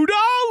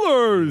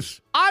 $2.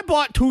 I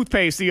bought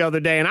toothpaste the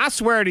other day, and I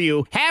swear to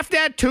you, half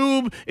that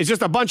tube is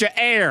just a bunch of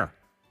air.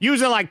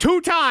 Used it like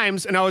 2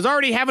 times, and I was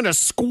already having to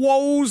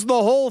squoze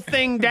the whole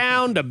thing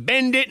down to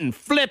bend it and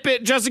flip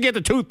it just to get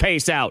the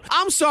toothpaste out.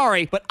 I'm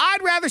sorry, but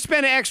I'd rather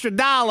spend an extra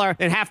 $1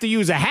 than have to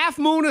use a half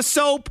moon of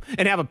soap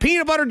and have a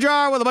peanut butter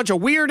jar with a bunch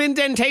of weird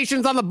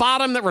indentations on the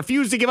bottom that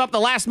refuse to give up the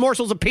last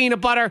morsels of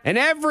peanut butter and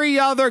every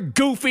other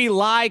goofy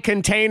lie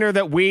container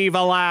that we've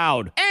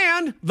allowed.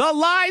 And the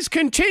lies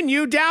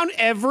continue down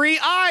every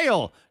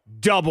aisle.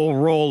 Double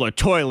roll of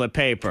toilet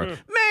paper.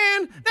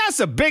 Man, that's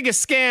the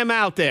biggest scam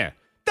out there.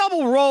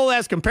 Double roll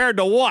as compared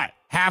to what?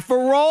 Half a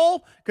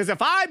roll? Because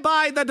if I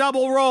buy the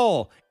double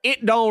roll,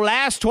 it don't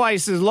last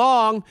twice as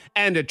long.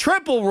 And a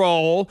triple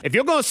roll, if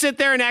you're going to sit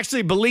there and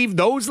actually believe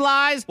those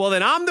lies, well,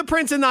 then I'm the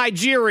Prince of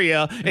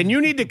Nigeria, and you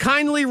need to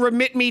kindly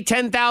remit me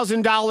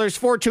 $10,000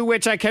 for to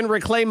which I can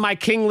reclaim my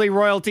kingly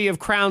royalty of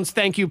crowns.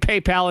 Thank you,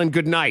 PayPal, and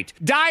good night.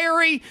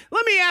 Diary,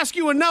 let me ask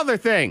you another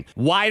thing.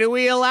 Why do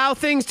we allow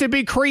things to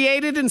be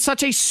created in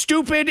such a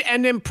stupid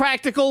and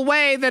impractical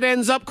way that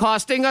ends up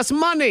costing us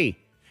money?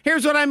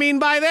 Here's what I mean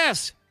by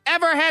this.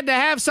 Ever had to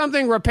have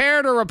something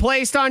repaired or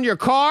replaced on your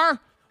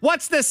car?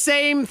 What's the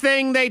same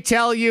thing they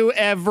tell you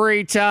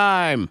every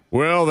time?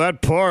 Well,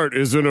 that part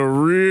is in a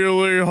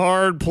really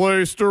hard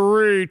place to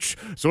reach,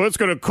 so it's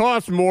going to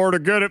cost more to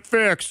get it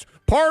fixed.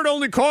 Part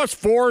only costs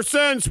 4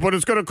 cents, but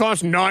it's going to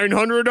cost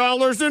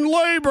 $900 in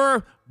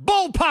labor.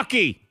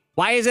 Bullpucky!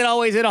 Why is it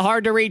always in a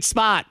hard-to-reach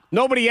spot?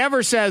 Nobody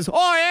ever says,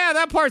 oh, yeah,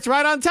 that part's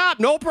right on top.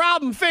 No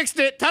problem. Fixed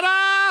it.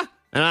 Ta-da!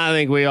 And I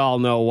think we all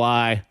know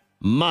why.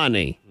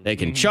 Money. They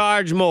can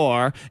charge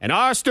more, and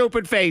our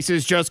stupid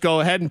faces just go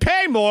ahead and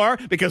pay more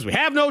because we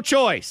have no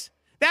choice.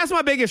 That's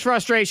my biggest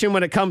frustration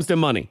when it comes to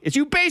money, is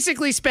you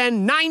basically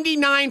spend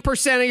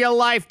 99% of your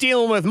life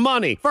dealing with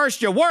money.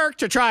 First, you work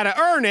to try to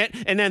earn it,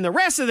 and then the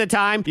rest of the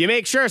time, you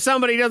make sure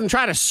somebody doesn't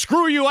try to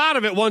screw you out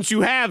of it once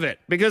you have it.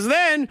 Because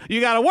then,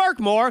 you gotta work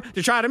more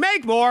to try to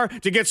make more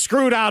to get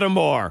screwed out of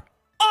more.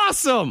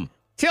 Awesome!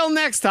 Till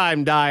next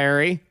time,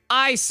 diary,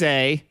 I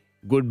say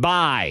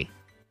goodbye.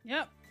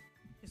 Yep.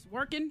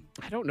 Working.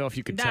 I don't know if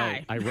you could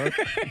Die. tell. I wrote.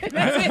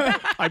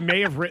 I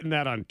may have written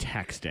that on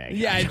text day.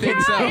 Yeah, I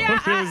think so.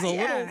 It was a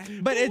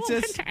little, but it's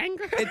just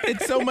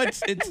it's so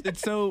much.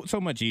 It's so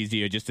much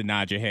easier just to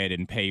nod your head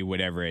and pay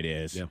whatever it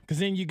is. Because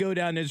then you go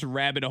down this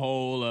rabbit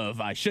hole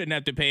of I shouldn't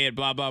have to pay it.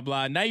 Blah blah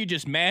blah. Now you're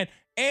just mad.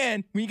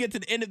 And when you get to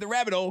the end of the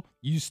rabbit hole,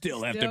 you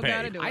still have to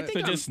pay. I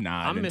think just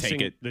nod I'm and missing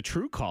take it. The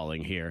true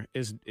calling here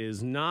is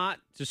not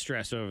to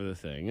stress over the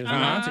thing. Is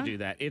not to do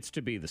that. It's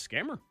to be the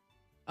scammer.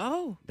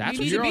 Oh, that's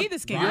you need to be the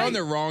scammer. You're on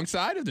the wrong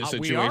side of the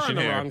situation. We are on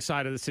the here. wrong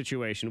side of the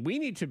situation. We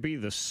need to be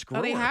the screwer.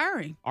 Are they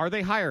hiring? Are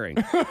they hiring?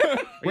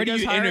 Where do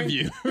you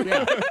interview?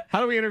 Yeah. How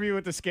do we interview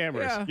with the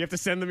scammers? Yeah. You have to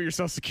send them your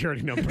social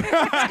security number.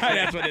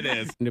 That's what it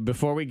is.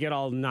 Before we get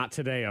all not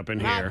today up in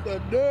here,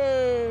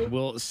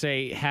 we'll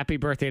say happy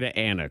birthday to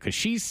Anna because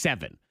she's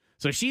 7.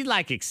 So she's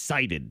like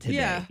excited today.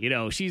 Yeah. You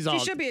know, she's She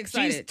should be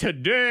excited. She's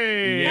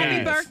today.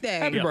 Happy birthday.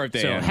 Happy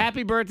birthday. So Anna.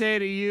 happy birthday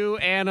to you,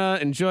 Anna.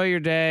 Enjoy your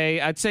day.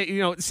 I'd say,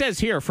 it says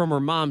here from her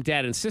mom,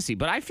 dad, and sissy,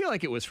 but I feel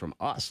like it was from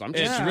us.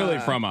 It's really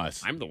from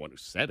us. I'm the one who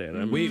said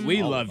it.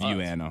 We love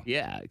you, Anna.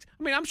 Yeah.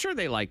 I mean, I'm sure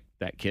they like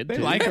that kid. They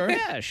too. like her.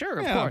 Yeah, sure,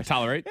 of course.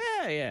 Tolerate.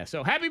 Yeah.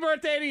 So happy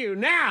birthday to you.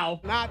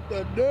 Now. Not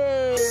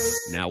today.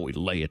 Now we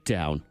lay it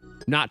down.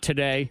 Not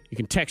today. You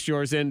can text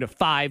yours in to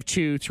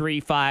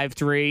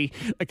 52353.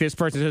 Like this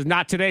person says,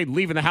 not today.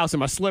 Leaving the house in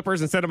my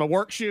slippers instead of my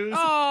work shoes.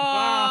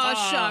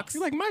 Oh, shucks.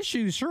 You're like, my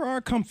shoes sure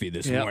are comfy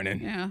this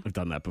morning. Yeah. I've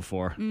done that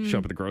before. Show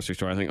up at the grocery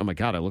store. I think, oh my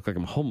God, I look like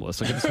I'm homeless.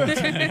 Look at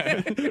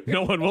this.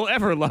 No one will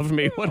ever love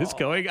me. What is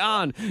going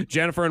on?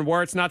 Jennifer and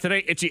Warts, not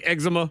today. Itchy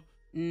eczema.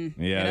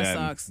 Yeah, that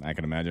sucks. I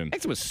can imagine.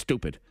 Eczema's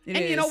stupid. It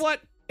and you is. know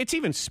what? It's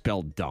even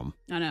spelled dumb.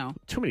 I know.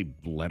 Too many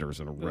letters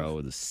in a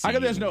row. The C. How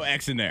come there's no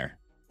X in there?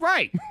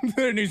 Right.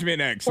 There needs to be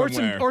an X Or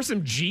somewhere.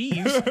 some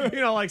G's.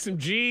 Like some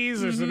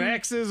G's or some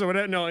X's or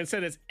whatever. No,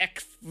 instead it's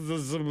X.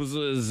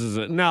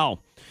 No.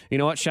 You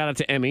know what? Shout out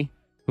to Emmy,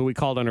 who we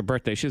called on her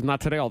birthday. She's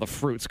not today. All the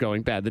fruit's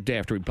going bad the day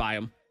after we buy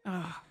them.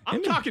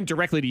 I'm talking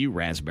directly to you,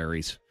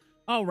 raspberries.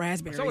 Oh,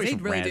 raspberries. always They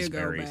really do go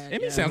raspberries. bad.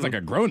 Emmy sounds like a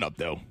grown-up,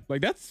 though.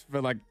 That's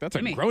a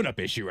Emmy. grown-up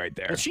issue right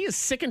there. Well, she is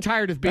sick and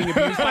tired of being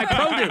abused by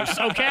produce,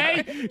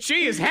 okay?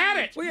 She has had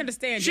it. We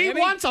understand. She Emmy.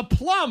 wants a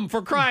plum,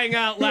 for crying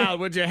out loud.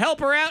 Would you help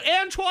her out?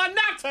 Antoine,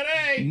 not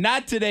today.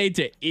 Not today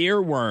to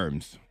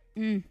earworms.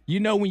 You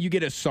know when you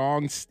get a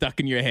song stuck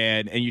in your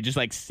head and you're just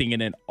like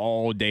singing it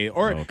all day,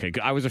 or Okay,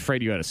 I was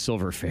afraid you had a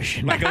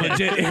silverfish. like a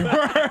legit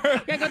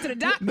earworm. Gotta go to the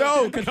doctor.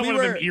 No, because we One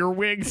were of them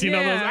earwigs, you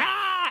know those.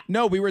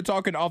 No, we were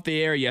talking off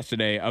the air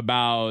yesterday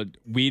about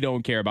we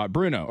don't care about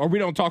Bruno, or we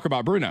don't talk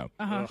about Bruno.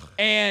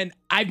 And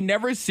I've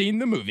never seen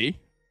the movie.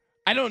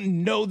 I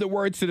don't know the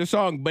words to the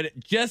song, but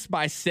just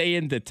by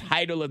saying the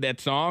title of that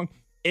song,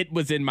 it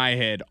was in my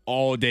head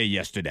all day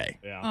yesterday.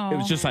 Yeah. It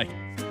was just like,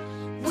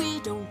 we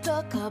don't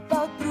talk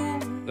about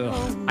Bruno.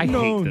 I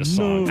hate this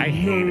song. I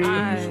hate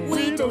it.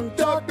 We don't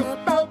talk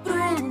about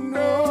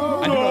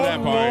Bruno. I know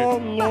that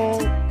part.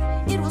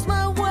 It was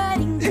my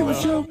wedding day. It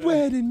was your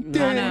wedding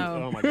day. I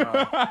know. Oh my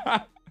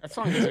God. That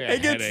song gives me a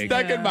It gets headache.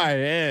 stuck in my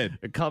head.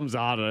 It comes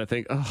on and I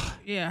think, oh,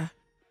 Yeah.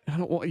 I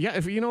don't want. Yeah,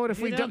 if you know what, if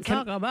we don't,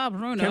 talk about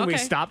Bruno. can we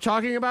Okay. stop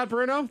talking about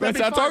Bruno? Let's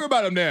not talk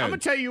about him then. I'm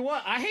gonna tell you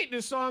what. I hate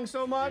this song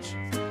so much.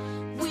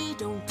 We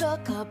don't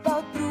talk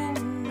about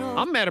Bruno.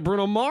 I'm mad at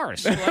Bruno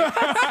Mars. He's like,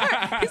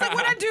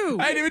 what'd I do?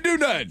 I didn't even do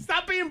nothing.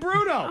 Stop being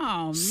Bruno.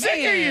 Oh,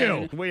 Sick man.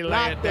 of you. We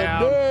lay it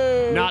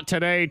down. Not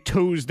today,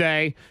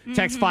 Tuesday.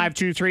 Text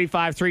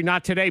 52353.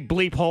 Not today,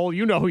 bleep hole.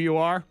 You know who you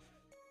are.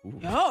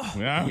 Oh.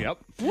 Yeah. Yep.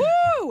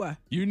 Woo!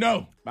 You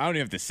know. I don't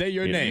even have to say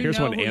your name. Here's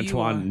know what who you are.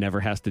 Antoine never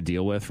has to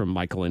deal with from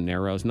Michael and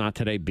Narrows. Not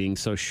today, being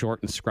so short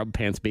and scrub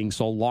pants being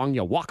so long,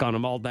 you walk on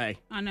them all day.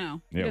 I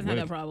know. He Yeah, doesn't have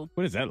that problem.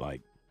 What is that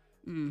like?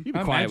 You be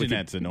I quiet imagine with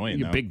that's annoying,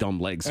 your though. big dumb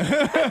legs. You be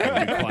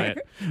quiet.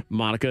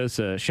 Monica's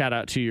shout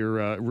out to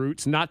your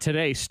roots. Not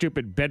today,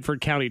 stupid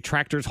Bedford County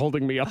tractors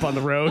holding me up on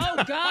the road.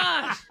 Oh,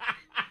 gosh.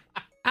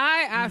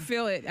 I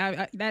feel it.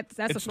 That's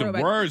It's a the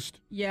throwback. worst.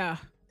 Yeah.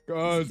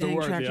 Oh, it's the Dang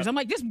worst. tractors. I'm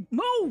like, just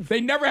move. They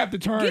never have to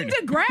turn. Get in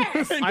the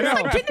grass. I know.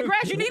 It's like, get in the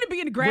grass. You need to be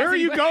in the grass. Where are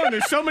you going?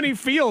 There's so many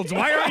fields.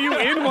 Why aren't you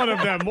in one of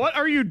them? What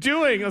are you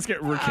doing? Let's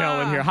get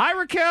Raquel in here. Hi,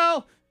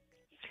 Raquel.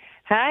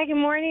 Hi, good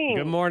morning.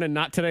 Good morning.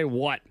 Not today.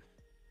 What?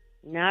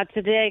 Not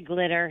today,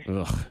 glitter.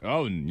 Ugh.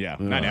 Oh, yeah.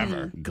 Not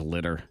ever.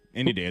 Glitter.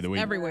 Any day of the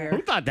week. Everywhere.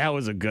 Who thought that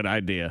was a good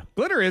idea?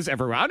 Glitter is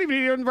everywhere. I don't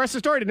even need the rest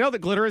of the story to know that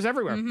glitter is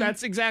everywhere.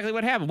 That's exactly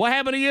what happened. What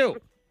happened to you?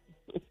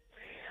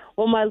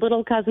 Well, my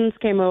little cousins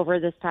came over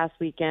this past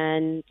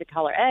weekend to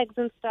color eggs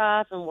and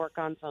stuff and work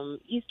on some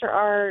Easter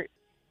art.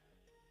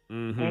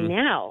 And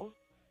now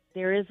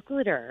there is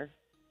glitter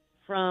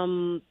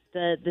from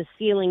the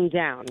ceiling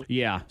down.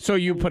 Yeah. So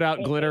you put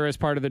out glitter as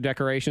part of the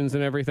decorations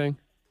and everything?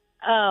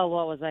 Oh,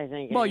 what was I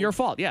thinking? Well, your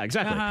fault. Yeah,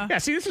 exactly. Yeah,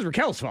 see, this is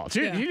Raquel's fault.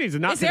 She needs to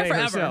not It's there today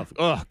forever. herself.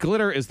 Ugh,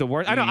 glitter is the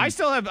worst. I know. I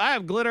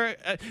have glitter.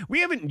 We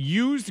haven't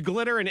used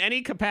glitter in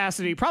any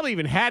capacity. Probably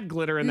even had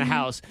glitter in the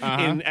house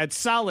in at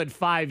solid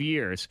 5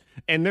 years,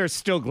 and there's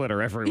still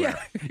glitter everywhere.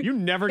 You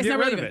never get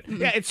rid of it.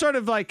 Yeah, it's sort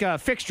of like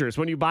fixtures.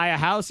 When you buy a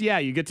house,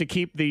 you get to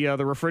keep the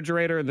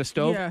refrigerator and the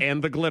stove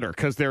and the glitter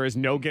because there is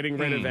no getting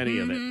rid of any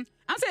of it.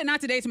 I'm saying not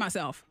today to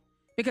myself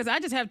because I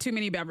just have too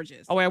many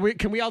beverages. Oh, yeah,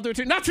 can we all do it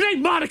too? Not today,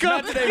 Monica.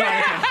 Not today,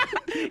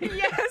 Monica.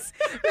 Yes,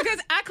 because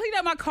I clean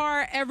up my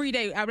car every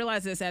day. I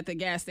realized this at the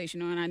gas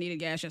station and I needed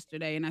gas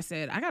yesterday, and I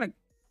said I gotta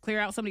clear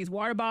out some of these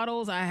water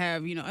bottles. I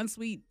have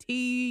unsweet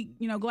tea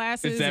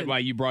glasses. Is that why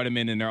you brought them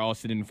in and they're all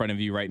sitting in front of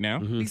you right now?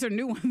 These are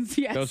new ones?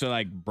 Yes. Those are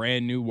like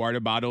brand new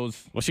water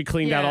bottles. Well, she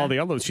cleaned out all the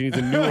others. She needs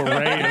a new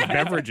array of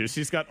beverages.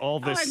 She's got all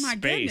this my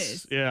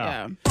space. goodness.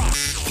 Yeah.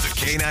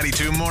 The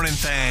K92 Morning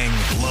Thing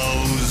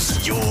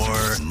blows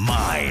your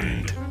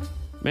mind.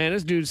 Man,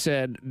 this dude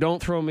said,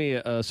 don't throw me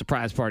a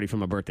surprise party for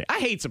my birthday. I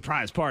hate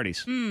surprise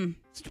parties.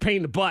 It's a pain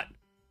in the butt.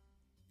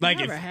 Like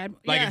Never if had-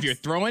 like yes. if you're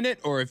throwing it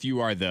or if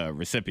you are the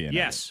recipient.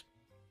 Yes.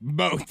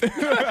 Both.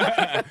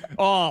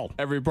 All.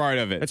 Every part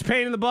of it. It's a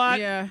pain in the butt.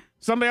 Yeah.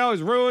 Somebody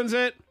always ruins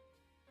it.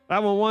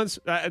 That one once.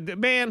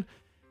 Man,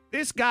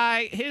 this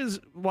guy, his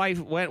wife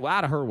went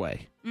out of her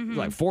way. It was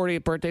like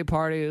 40th birthday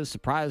party, a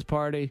surprise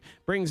party.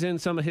 Brings in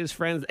some of his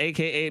friends,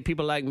 a.k.a.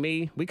 people like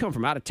me. We come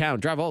from out of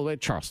town, drive all the way to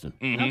Charleston.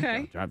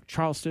 Okay. Drive to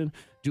Charleston,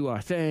 do our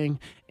thing.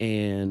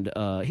 And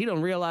he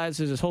don't realize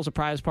there's this whole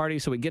surprise party.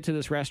 So we get to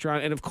this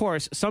restaurant. And, of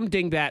course, some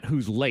dingbat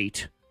who's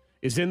late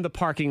is in the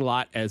parking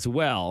lot as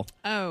well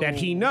that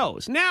he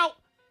knows. Now,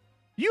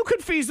 you could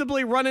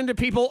feasibly run into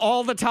people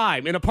all the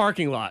time in a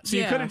parking lot. So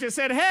you could have just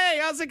said, hey,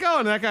 how's it going?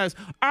 And that guy's,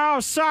 oh,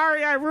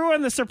 sorry, I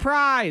ruined the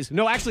surprise.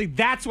 No, actually,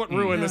 that's what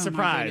ruined the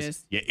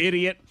surprise. You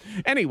idiot.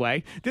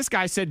 Anyway, this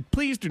guy said,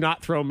 please do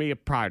not throw me a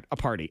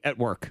party at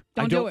work.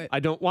 Don't do it. I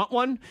don't want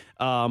one.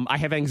 I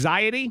have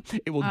anxiety.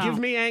 It will give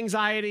me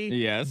anxiety.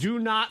 Yes. Do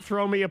not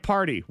throw me a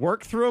party.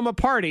 Work threw him a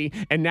party,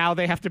 and now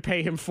they have to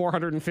pay him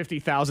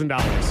 $450,000.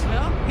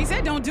 Well, he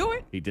said don't do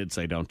it. He did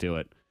say don't do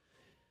it.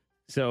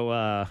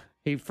 So,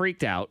 he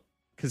freaked out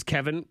because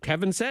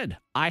Kevin said,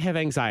 I have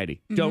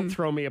anxiety. Don't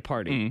throw me a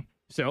party.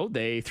 So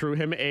they threw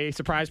him a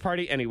surprise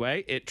party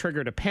anyway. It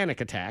triggered a panic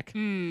attack.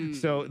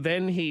 So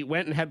then he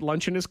went and had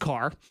lunch in his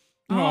car.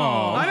 Oh,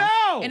 I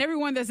know. And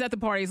everyone that's at the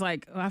party is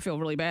like, I feel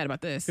really bad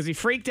about this. Because he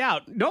freaked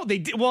out. No, they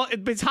did. Well,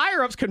 his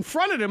higher-ups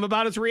confronted him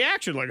about his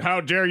reaction. Like,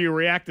 how dare you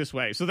react this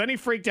way? So then he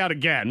freaked out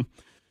again.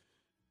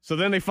 So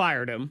then they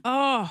fired him.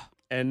 Oh.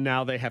 And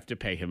now they have to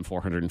pay him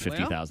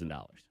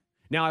 $450,000.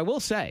 Now, I will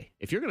say,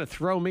 if you're going to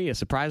throw me a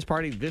surprise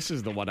party, this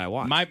is the one I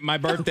want. My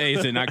birthday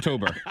is in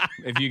October.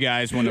 If you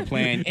guys want to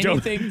plan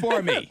anything for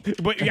me,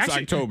 but it's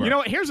actually, October. You know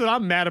what? Here's what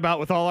I'm mad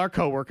about with all our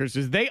coworkers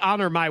is they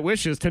honor my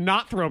wishes to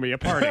not throw me a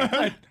party.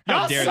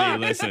 How dare they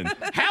listen?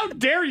 How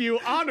dare you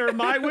honor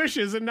my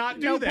wishes and not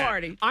do that?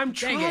 Party. I'm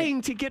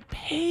trying to get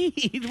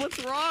paid.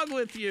 What's wrong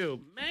with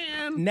you,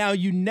 man? Now,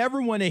 you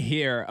never want to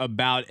hear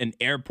about an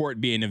airport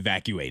being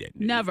evacuated.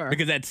 Never.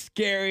 Because that's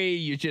scary.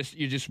 You're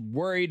just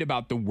worried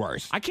about the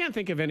worst. I can't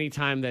think of any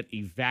time that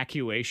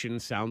evacuation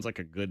sounds like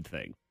a good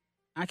thing.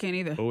 I can't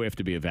either. Oh, we have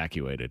to be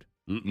evacuated.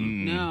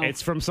 No.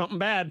 It's from something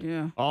bad.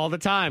 Yeah. All the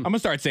time. I'm going to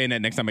start saying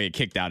that next time I get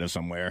kicked out of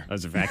somewhere. I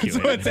was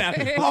evacuated. So it's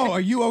that, oh,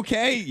 are you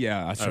okay?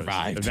 Yeah, I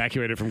survived.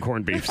 Evacuated from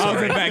corned beef. I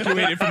was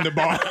evacuated from the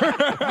bar.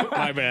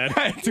 My bad.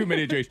 I had too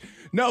many drinks.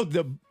 No,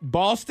 the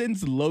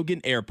Boston's Logan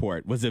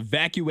Airport was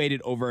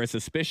evacuated over a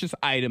suspicious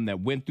item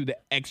that went through the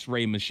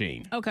X-ray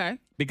machine. Okay.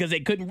 Because they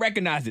couldn't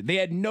recognize it. They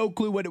had no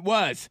clue what it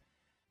was.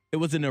 It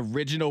was an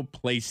original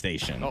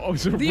PlayStation. Oh,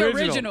 it's the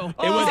original. It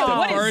was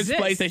what the first is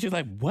PlayStation. It's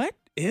like, what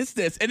is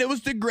this? And it was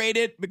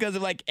degraded because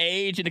of like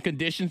age and the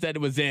conditions that it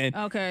was in.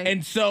 Okay.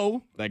 And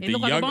so, like It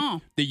looked like a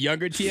bomb. the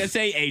younger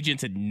TSA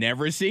agents had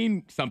never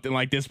seen something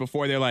like this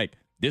before. They're like,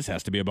 this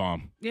has to be a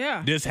bomb.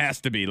 Yeah. This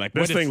has to be like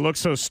This thing looks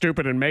so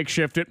stupid and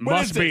makeshift. It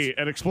must be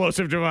an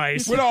explosive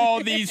device. With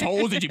all these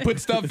holes that you put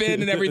stuff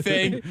in and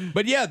everything.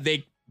 But yeah,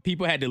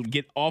 people had to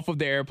get off of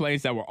the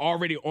airplanes that were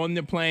already on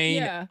the plane.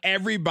 Yeah.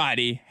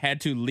 Everybody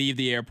had to leave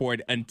the airport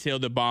until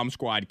the bomb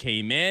squad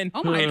came in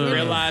Oh my and goodness.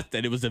 realized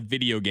that it was a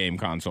video game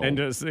console. And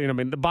just,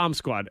 the bomb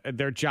squad,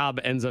 their job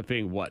ends up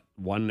being what,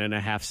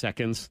 1.5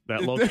 seconds?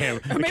 That little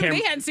camera. Or maybe they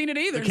hadn't seen it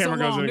either. The in so camera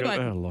goes long. in and They're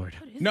goes, like, oh Lord.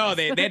 No,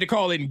 they had to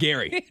call in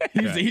Gary.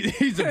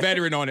 He's a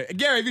veteran on it.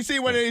 Gary, have you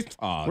seen one of these?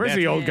 Oh, Where's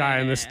the old guy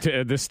in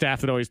this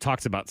staff that always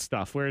talks about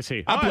stuff? Where is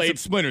he? I played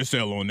Splinter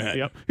Cell on that.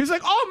 Yep. He's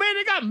like, oh man,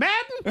 they got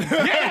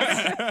Madden?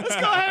 Yes. Let's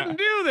go ahead and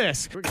do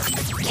this.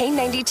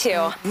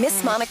 K92,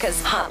 Miss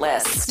Monica's Hot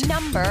List.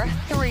 Number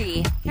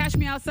 3. Cash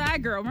Me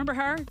Outside Girl. Remember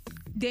her?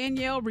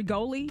 Danielle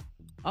Rigoli,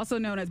 also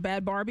known as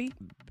Bad Barbie.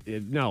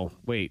 No,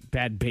 wait.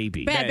 Bad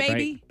Baby. Bad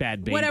Baby. Right?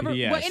 Bad Baby. Whatever.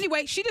 Yes. Well,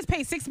 anyway, she just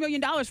paid $6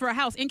 million for a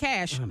house in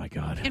cash. Oh, my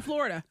God. In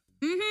Florida.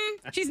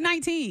 Mm-hmm. She's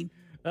 19.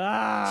 She's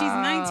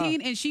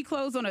 19, and she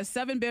closed on a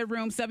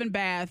 7-bedroom,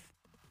 7-bath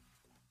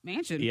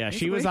mansion. Yeah, she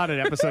basically. was on an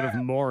episode of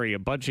Maury a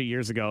bunch of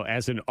years ago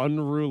as an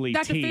unruly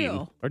Dr. teen.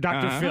 Phil. Or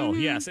Dr. Phil,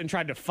 Mhm. yes, and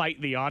tried to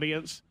fight the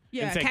audience.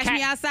 Yeah, and say, Cash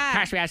Me Outside.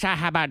 Cash Me Outside,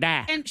 how about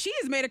that? And she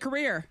has made a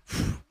career.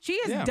 She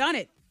has done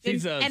it.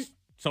 She's a and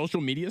social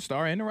media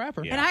star and a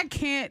rapper. And I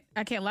can't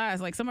lie.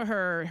 It's like some of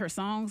her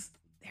songs,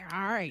 they're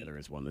all right. Yeah, there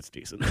is one that's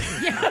decent.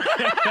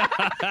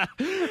 Yeah.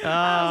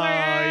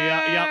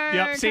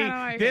 Yep. See,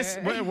 like this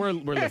it. we're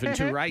living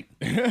too right.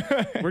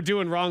 We're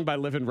doing wrong by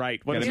living right.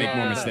 Gotta make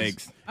more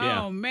mistakes.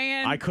 Yeah. Oh,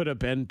 man. I could have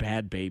been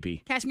Bad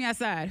Baby. Cash Me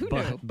Outside. Who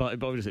knew?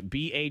 But what is it?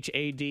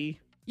 BHAD?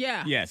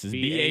 Yeah. Yes, it's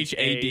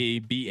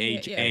BHAD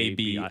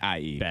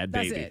BHABIE. Bad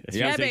That's Baby. it. She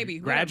Bad was a Baby,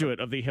 graduate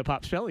of the Hip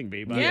Hop Spelling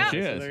Bee. by the Yeah. way. She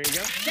is. So there you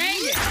go. Dang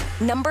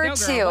it. Number Go,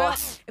 2. girl. Well,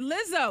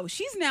 Lizzo,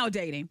 she's now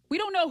dating. We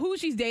don't know who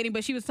she's dating,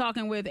 but she was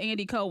talking with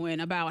Andy Cohen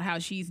about how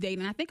she's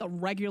dating, I think, a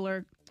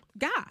regular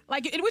guy.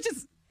 Like, it was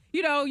just,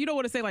 you don't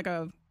want to say like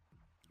a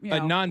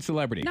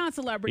non-celebrity.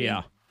 Non-celebrity.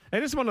 Yeah.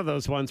 It is one of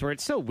those ones where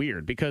it's so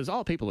weird because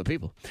all people are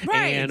people.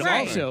 Right, and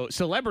right. also,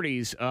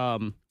 celebrities,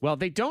 well,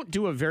 they don't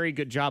do a very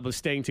good job of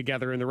staying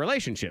together in the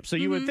relationship. So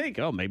you would think,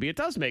 oh, maybe it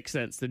does make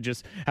sense to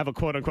just have a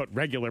quote-unquote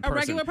regular person.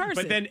 regular person.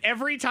 But then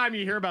every time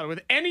you hear about it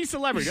with any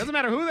celebrity, doesn't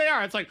matter who they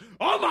are, it's like,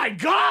 oh, my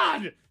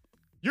God!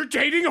 You're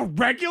dating a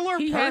regular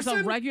person? He has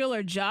a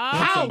regular job.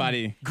 How?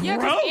 Somebody. Yeah,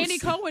 Gross. because Andy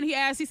Cohen, he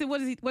asked, he said, what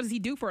does he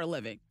do for a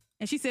living?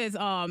 And she says,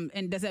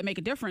 and does that make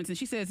a difference? And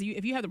she says,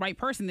 if you have the right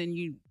person,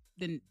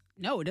 then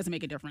no, it doesn't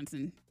make a difference.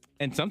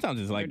 And sometimes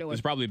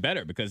it's probably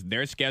better because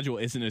their schedule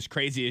isn't as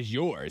crazy as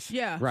yours.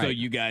 Yeah. Right. So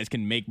you guys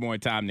can make more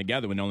time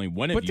together when only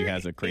one of you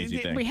has a crazy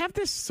thing. We have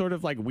this sort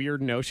of like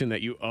weird notion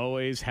that you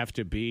always have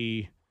to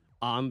be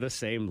on the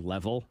same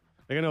level.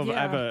 Like I know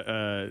I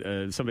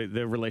have somebody,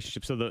 the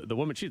relationship. So the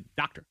woman, she's a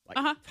doctor,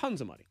 like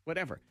tons of money,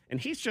 whatever. And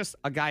he's just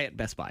a guy at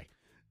Best Buy.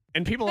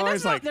 And people are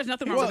always like, there's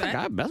nothing wrong with that.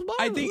 Guy at Best Buy?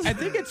 I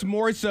think it's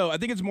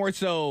more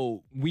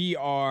so we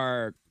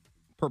are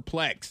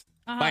perplexed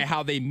by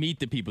how they meet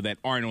the people that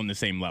aren't on the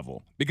same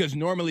level. Because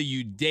normally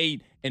you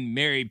date and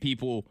marry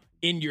people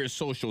in your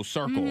social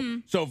circle. Mm-hmm.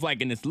 So if like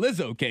in this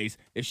Lizzo case,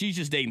 if she's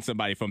just dating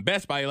somebody from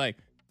Best Buy, you're like,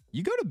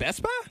 you go to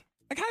Best Buy?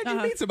 Like, how did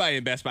you meet somebody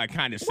in Best Buy?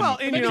 Kind of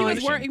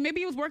maybe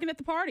he was working at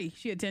the party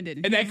she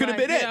attended. And that could have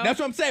been it. You know? That's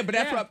what I'm saying. But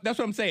that's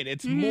what I'm saying.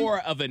 It's more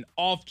of an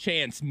off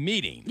chance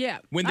meeting. Yeah.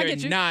 When they're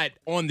not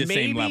on the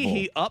same level.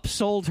 Maybe he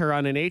upsold her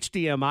on an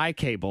HDMI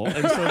cable.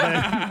 And so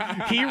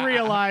then he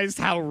realized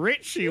how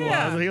rich she was.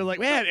 And he was like,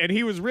 man, and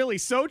he was really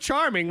so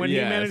charming when he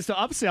managed to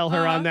upsell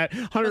her on that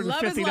 $150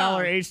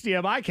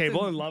 HDMI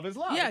cable. And love is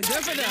love. Yeah,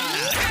 good for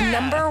them.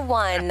 Number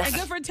 1. And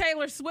good for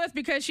Taylor Swift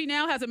because she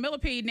now has a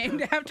millipede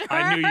named after her.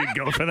 I knew you'd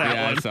go for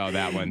that. Yeah, I saw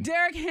that one.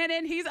 Derek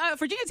Hennon, he's a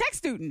Virginia Tech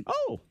student.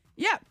 Oh.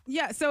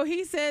 Yeah. So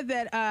he said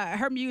that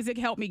her music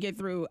helped me get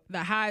through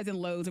the highs and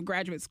lows of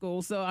graduate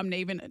school. So I'm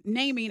naming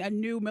a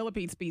new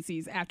millipede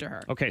species after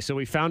her. Okay, so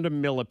we found a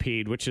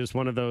millipede, which is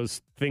one of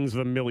those things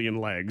with a million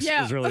legs.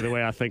 Yeah. Is really the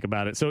way I think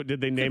about it. So did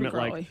they name it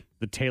crawly. like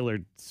the Taylor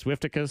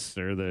Swifticus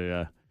or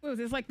the? What was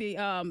it? It's like the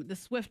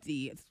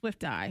Swiftie. It's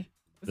Swift-Eye.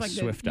 It's The like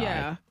Swift-Eye.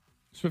 Yeah.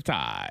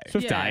 Swift-Eye.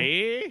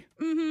 Swift-Eye.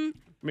 Mm-hmm.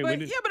 I mean,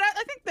 but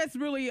I think that's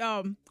really.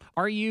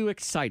 Are you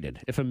excited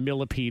if a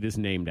millipede is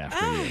named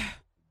after you?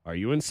 Are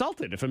you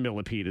insulted if a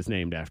millipede is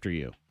named after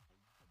you?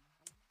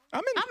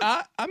 I'm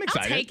excited.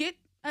 I'll take it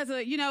as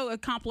a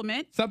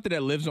compliment. Something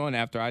that lives on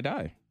after I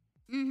die.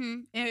 Mm-hmm.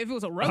 And if it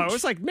was a roach. I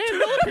was like, man,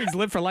 millipedes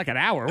live for like an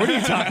hour. What are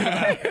you talking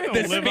about?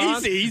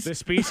 The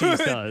species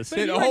does.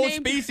 The whole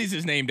species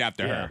is named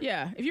after her.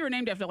 Yeah. If you were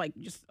named after like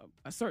just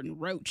a certain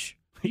roach,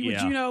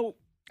 Yeah. would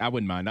I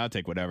wouldn't mind. I'll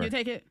take whatever. You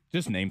take it?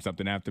 Just name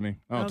something after me.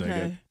 I'll take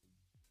it.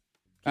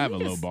 I have a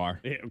low bar.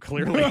 Yeah,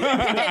 clearly.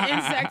 An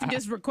insect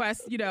just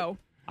request,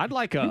 I'd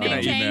like a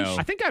name change.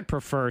 I think I'd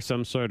prefer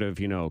some sort of,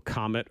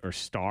 comet or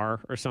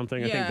star or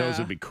something. I think those Yeah.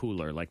 would be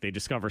cooler. Like they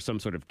discover some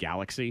sort of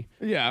galaxy.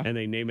 Yeah. And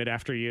they name it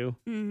after you.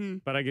 Mm-hmm.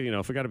 But I get,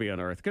 if we got to be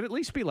on Earth, could at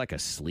least be like a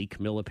sleek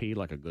millipede,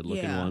 like a good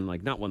looking Yeah. one.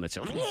 Like not one that's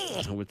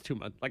with too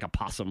much, like a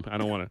possum. I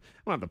don't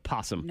want the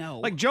possum. No.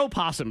 Like Joe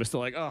Possum is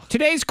still like, oh.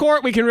 Today's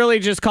court, we can really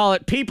just call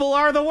it people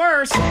are the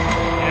worst.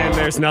 And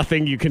there's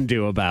nothing you can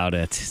do about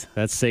it.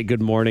 Let's say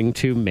good morning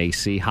to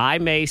Macy. Hi,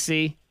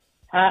 Macy.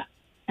 Hi.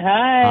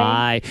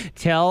 Hi.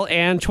 Tell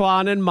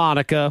Antoine and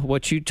Monica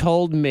what you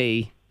told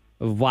me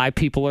of why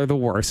people are the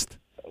worst.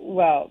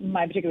 Well,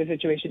 my particular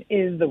situation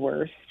is the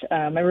worst.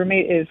 My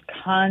roommate is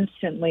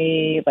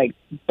constantly like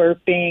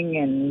burping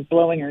and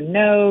blowing her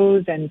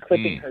nose and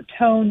clipping her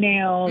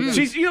toenails.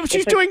 She's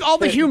doing all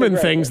the human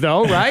things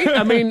though, right?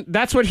 I mean,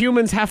 that's what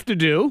humans have to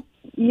do.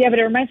 Yeah, but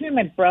it reminds me of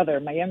my brother,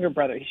 my younger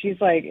brother.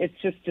 She's like, it's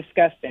just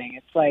disgusting.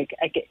 It's like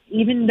I get,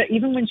 even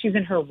when she's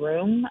in her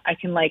room, I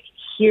can like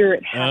hear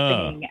it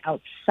happening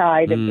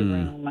outside of the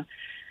room.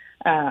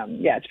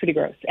 Yeah, it's pretty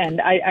gross.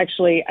 And I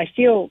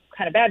feel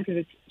kind of bad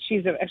because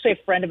she's actually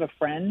a friend of a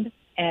friend,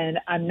 and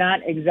I'm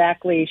not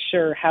exactly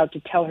sure how to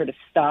tell her to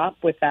stop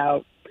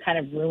without kind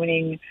of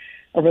ruining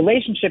a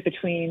relationship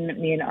between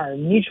me and our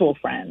mutual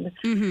friend.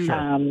 Mm-hmm.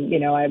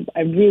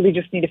 I really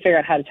just need to figure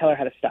out how to tell her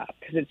how to stop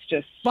because it's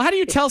just. Well, how do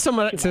you tell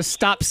someone to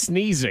stop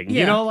sneezing?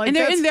 Yeah. And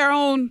they're in their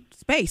own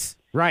space.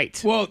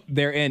 Right. Well,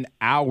 they're in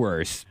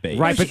our space.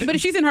 Right, but if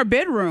she's in her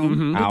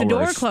bedroom with the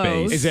door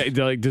closed. Is that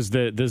like does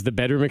the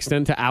bedroom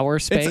extend to our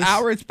space? It's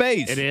our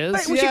space. It is.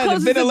 But when she Yeah, the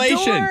closes the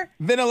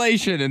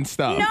ventilation, door- and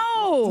stuff.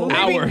 No.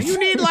 Ours. You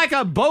need like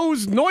a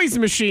Bose noise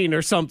machine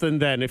or something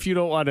then if you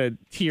don't want to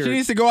hear. She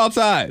needs to go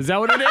outside. Is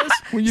that what it is?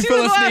 When you She feel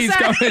a will go sneeze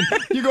outside. coming,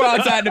 you go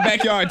outside in the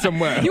backyard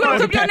somewhere. You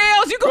want to clip your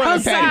nails? You go Go on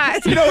the patio.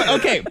 outside. You know what?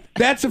 Okay,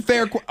 that's a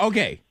fair.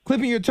 Okay,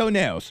 clipping your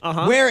toenails.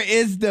 Where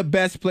is the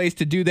best place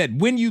to do that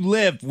when you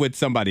live with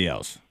somebody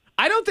else?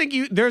 I don't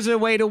think there's a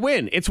way to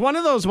win. It's one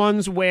of those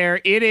ones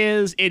where it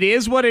is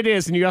what it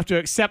is, and you have to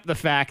accept the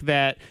fact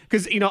that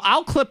because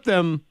I'll clip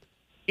them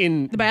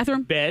in the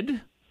bathroom,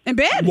 bed. In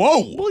bed?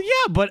 Whoa. Well,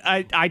 yeah, but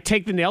I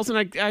take the nails and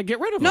I get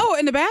rid of them. No,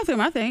 in the bathroom,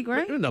 I think,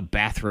 right? In the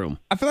bathroom.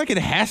 I feel like it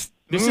has.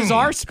 This is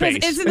our space.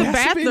 It's in the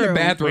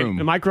bathroom.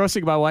 Wait, am I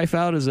grossing my wife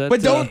out? Is that?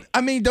 But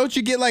don't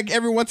you get like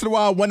every once in a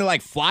while one to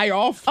like fly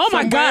off? Oh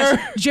my somewhere? gosh,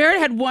 Jared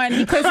had one.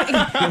 He clips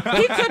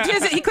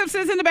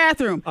his in the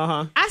bathroom.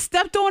 I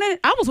stepped on it.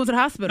 I almost went to the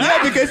hospital.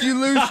 Yeah, because you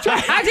lose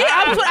track. I did.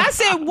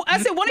 I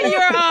said one of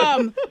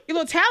your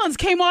little talons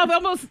came off.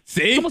 Almost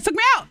took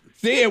me out.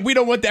 See, and we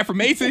don't want that for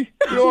Macy.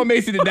 We don't want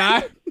Macy to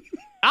die.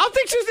 I don't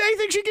think there's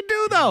anything she can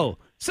do though.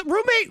 So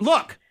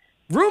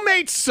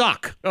roommates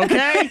suck.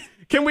 Okay.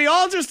 Can we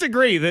all just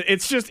agree that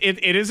it's just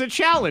it is a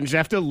challenge to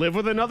have to live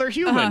with another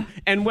human,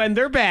 and when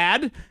they're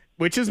bad,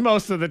 which is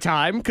most of the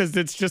time because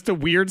it's just a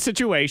weird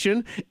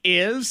situation,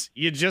 is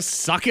you just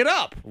suck it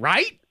up,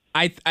 right?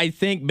 I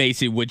think,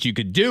 Macy, what you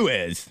could do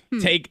is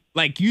take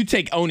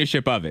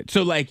ownership of it.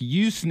 So, like,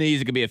 you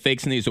sneeze, it could be a fake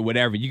sneeze or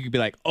whatever. You could be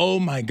like, oh,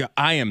 my God,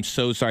 I am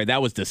so sorry.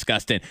 That was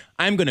disgusting.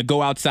 I'm going to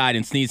go outside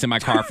and sneeze in my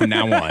car from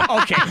now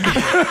on. Okay.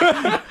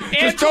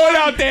 Just throw it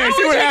out there and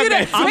see what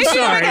happens. I'm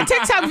sorry. Make a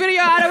TikTok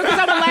video out of it because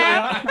I'm going to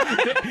laugh.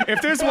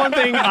 If there's one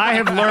thing I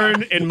have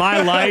learned in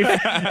my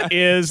life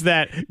is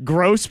that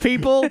gross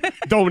people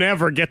don't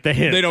ever get the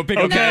hint. They don't pick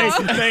up okay?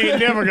 They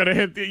never going to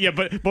hit. Yeah,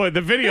 but, boy,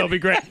 the video will be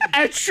great.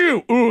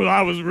 Achoo. Ooh,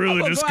 that was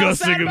really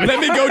disgusting. Let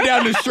me go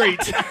down the street.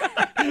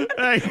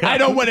 I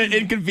don't want to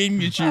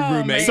inconvenience you,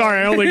 roommate.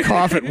 Sorry, I only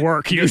cough at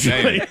work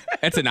usually.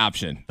 That's an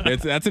option.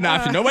 That's an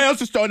option. Nobody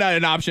else is throwing out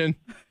an option.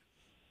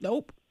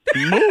 Nope.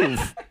 Move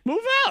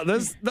out.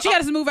 She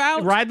has to move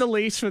out. Ride the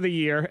lease for the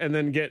year and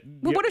then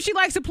But what if she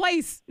likes a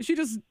place? She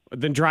just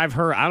then drive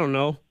her. I don't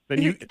know.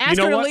 Then you ask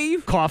know her to what?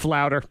 leave. Cough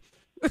louder.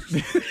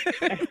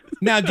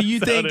 Now, do you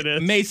think,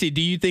 Macy,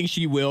 do you think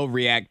she will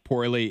react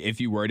poorly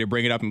if you were to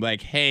bring it up and be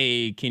like,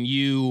 hey, can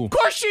you... Of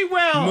course she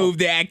will! Move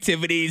the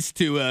activities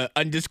to an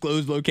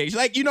undisclosed location?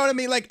 Like, you know what I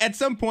mean? Like, at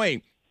some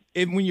point,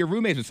 when you're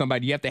roommates with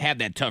somebody, you have to have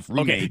that tough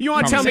roommate Okay, you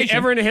want to tell me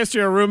ever in the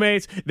history of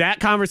roommates, that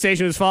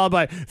conversation is followed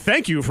by,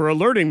 thank you for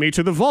alerting me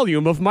to the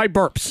volume of my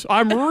burps.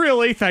 I'm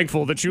really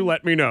thankful that you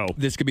let me know.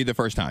 This could be the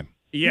first time.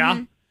 Yeah.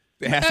 Mm-hmm.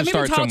 It has to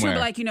start somewhere. Talk to her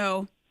like,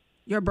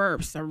 your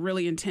burps are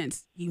really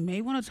intense. You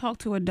may want to talk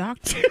to a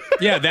doctor.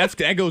 Yeah, that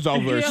goes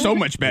over so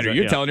much better.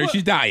 You're telling her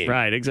she's dying.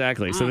 Right,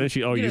 exactly. So then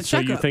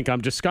you think I'm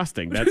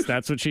disgusting.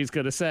 That's what she's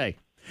going to say.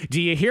 Do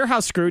you hear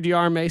how screwed you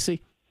are,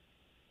 Macy?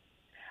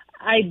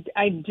 I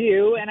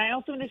do, and I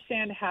also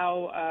understand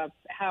how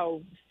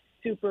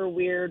super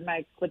weird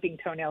my clipping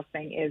toenails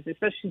thing is,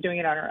 especially doing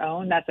it on her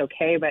own. That's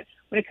okay, but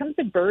when it comes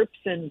to burps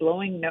and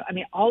blowing,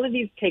 all of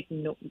these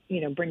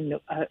bring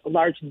a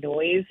large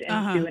noise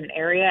into an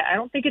area. I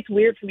don't think it's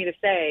weird for me to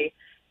say,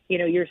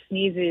 your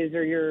sneezes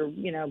or your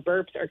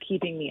burps are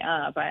keeping me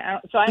up. I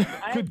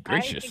think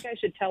I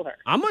should tell her.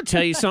 I'm gonna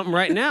tell you something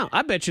right now.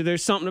 I bet you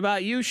there's something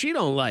about you she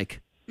don't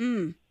like.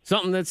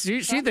 Something that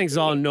she thinks is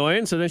all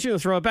annoying, so then she'll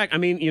throw it back. I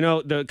mean,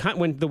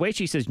 the way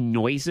she says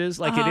noises,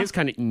 like it is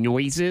kind of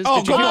noises.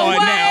 Oh, come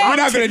on now. We're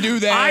not going to do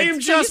that. I am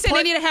you said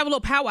they need to have a little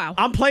powwow.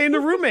 I'm playing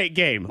the roommate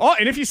game. Oh,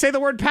 and if you say the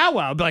word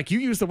powwow, I'll be like, you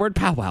use the word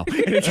powwow. And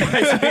it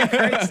drives me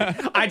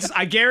crazy.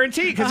 I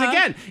guarantee, because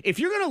again, if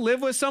you're going to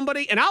live with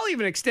somebody, and I'll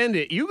even extend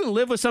it, you can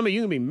live with somebody,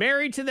 you can be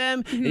married to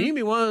them, and you can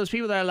be one of those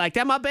people that are like,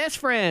 that's my best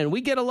friend.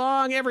 We get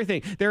along,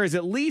 everything. There is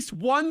at least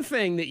one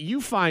thing that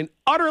you find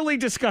utterly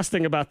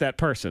disgusting about that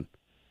person.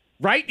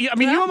 Right? I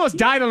mean, you almost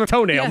died on a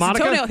toenail,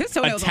 Monica. His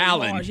toenail's a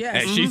talon, large,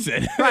 yes. as she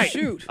said. Right.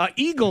 Shoot. An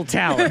eagle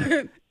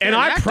talon. And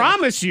I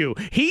promise you,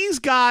 he's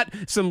got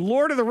some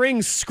Lord of the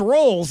Rings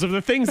scrolls of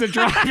the things that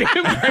drive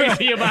him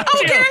crazy about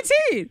you.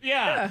 Guaranteed.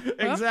 Yeah,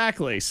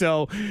 exactly.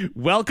 So,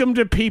 welcome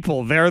to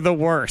people. They're the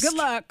worst. Good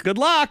luck. Good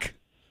luck.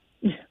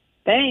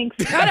 Thanks.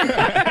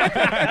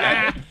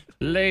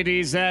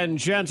 Ladies and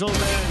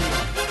gentlemen,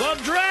 the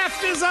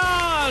draft is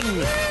on.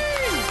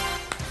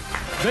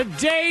 The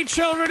day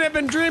children have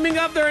been dreaming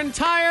of their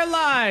entire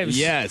lives.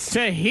 Yes.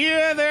 To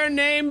hear their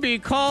name be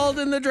called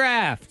in the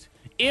draft.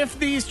 If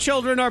these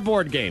children are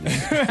board games.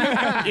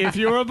 If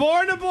you were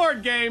born a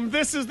board game,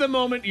 this is the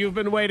moment you've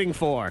been waiting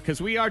for. Because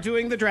we are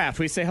doing the draft.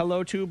 We say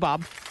hello to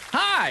Bob.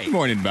 Hi. Good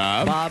morning,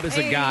 Bob. Bob is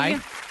a guy.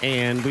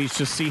 And we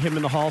just see him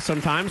in the hall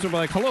sometimes. And we're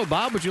like, hello,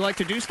 Bob. Would you like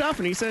to do stuff?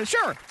 And he says,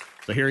 sure.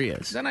 So here he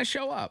is. Then I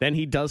show up. Then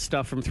he does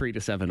stuff from 3 to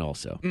 7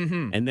 also.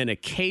 And then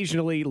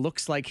occasionally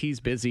looks like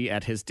he's busy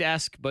at his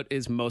desk, but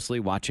is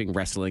mostly watching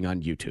wrestling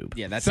on YouTube.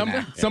 Yeah, that's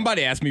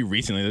somebody asked me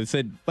recently. They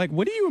said, like,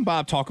 what do you and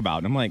Bob talk about?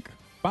 And I'm like,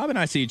 Bob and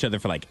I see each other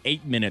for like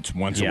 8 minutes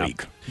once a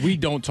week. We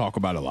don't talk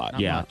about a lot.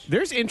 Yeah.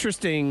 There's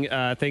interesting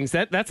things.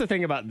 That's the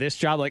thing about this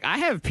job. Like, I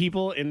have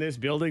people in this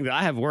building that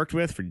I have worked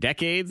with for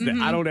decades that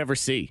I don't ever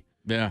see.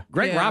 Yeah.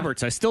 Greg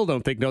Roberts, I still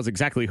don't think knows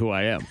exactly who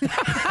I am.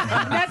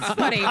 That's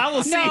funny. I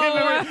will see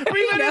him.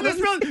 We've been in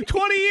this building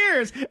 20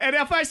 years. And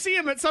if I see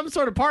him at some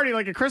sort of party,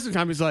 like at Christmas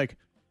time, he's like,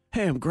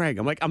 hey, I'm Greg.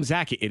 I'm like, I'm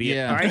Zach, you idiot.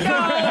 Yeah. All right?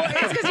 No,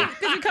 it's because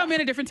you come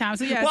in at different times.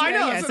 So yes, well, I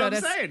know. That's what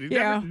I'm saying.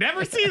 You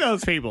never see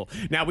those people.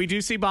 Now, we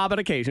do see Bob on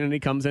occasion, and he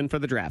comes in for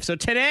the draft. So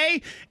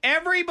today,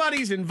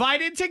 everybody's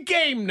invited to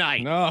game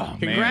night. Oh,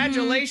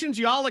 Congratulations,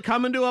 y'all are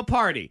coming to a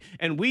party.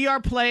 And we are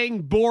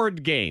playing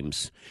board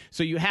games.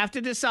 So you have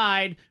to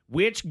decide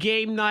which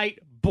game night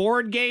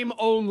board game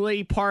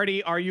only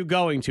party are you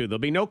going to? There'll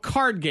be no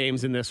card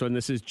games in this one.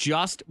 This is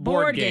just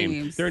board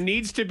games. There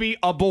needs to be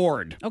a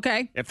board.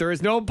 Okay. If there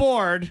is no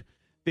board,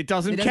 it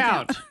doesn't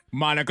count.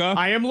 Monica.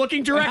 I am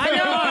looking directly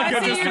at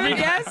Monica. I see you,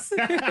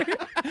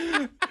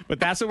 yes. But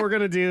that's what we're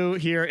going to do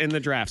here in the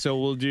draft. So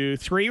we'll do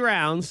 3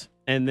 rounds,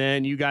 and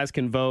then you guys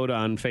can vote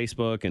on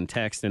Facebook and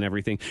text and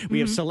everything. We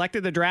have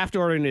selected the draft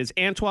order, and it is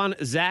Antoine,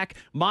 Zach,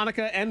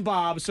 Monica, and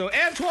Bob. So,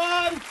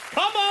 Antoine,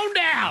 come on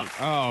down.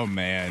 Oh,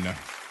 man.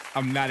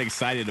 I'm not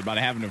excited about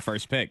having the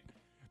first pick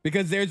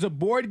because there's a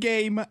board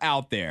game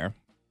out there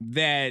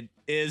that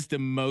is the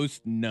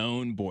most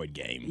known board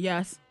game.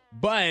 Yes.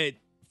 But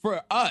for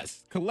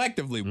us,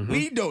 collectively,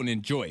 we don't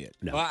enjoy it.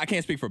 No. Well, I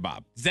can't speak for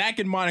Bob. Zach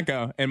and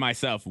Monica and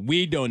myself,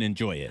 we don't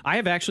enjoy it. I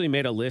have actually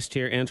made a list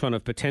here, Antoine,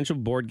 of potential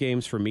board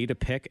games for me to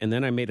pick, and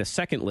then I made a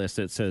second list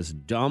that says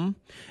dumb.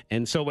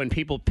 And so when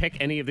people pick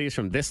any of these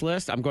from this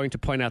list, I'm going to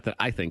point out that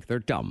I think they're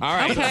dumb. All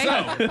right,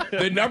 so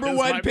the number That is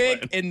one my pick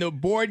plan. in the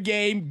board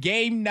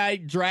game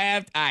night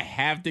draft, I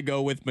have to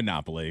go with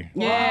Monopoly.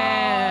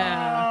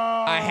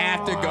 Yeah. I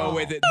have to go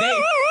with it.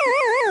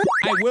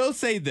 I will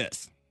say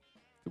this.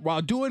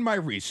 While doing my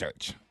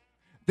research,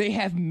 they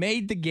have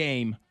made the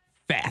game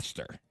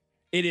faster.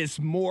 It is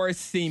more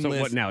seamless.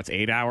 So what now? It's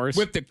 8 hours?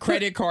 With the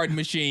credit card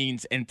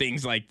machines and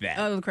things like that.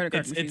 Oh, the credit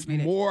card machines It's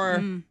made it.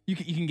 more, you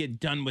can get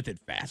done with it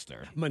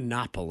faster.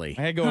 Monopoly.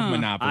 I go with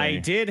Monopoly. I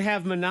did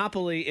have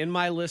Monopoly in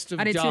my list of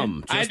I did too.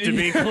 dumb. I Just to did-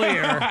 be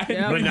clear,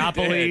 Yeah.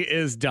 Monopoly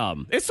is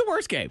dumb. It's the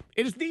worst game.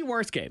 It is the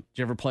worst game.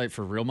 Did you ever play it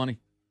for real money?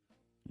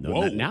 No,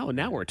 Whoa.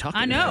 now we're talking.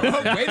 I know.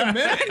 Wait a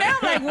minute. Now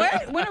I'm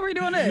like, what? When are we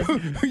doing this?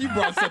 You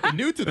brought something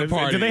new to the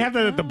party. Do they have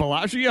that at the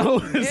Bellagio?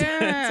 Is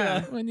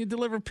Yeah. When you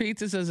deliver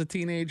pizzas as a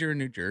teenager in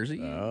New Jersey,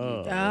 you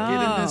Oh.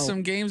 get into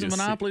some games of You see-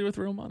 Monopoly with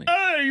real money.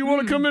 Hey, you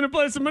want to come in and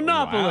play some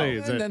Monopoly?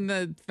 Is And it- then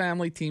the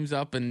family teams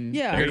up and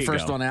Yeah. you're There the you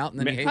first go. one out, and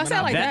then you hate I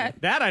sound like Monopoly.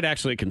 that. I'd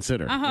actually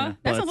consider. Uh-huh.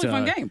 That sounds like a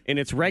fun game. In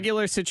its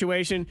regular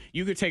situation,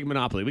 you could take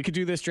Monopoly. We could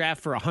do this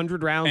draft for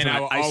 100 rounds. And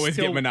I will always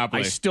still, get Monopoly.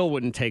 I still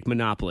wouldn't take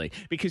Monopoly.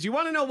 Because you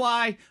want to know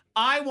why?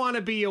 I want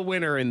to be a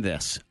winner in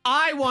this.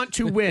 I want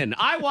to win.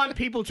 I want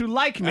people to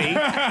like me. And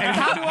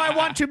how do I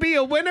want to be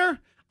a winner?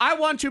 I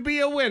want to be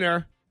a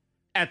winner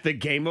at the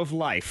game of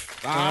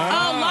life.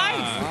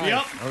 Life.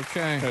 Yep.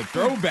 Okay. A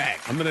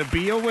throwback. I'm going to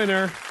be a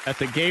winner at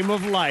the game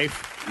of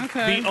life.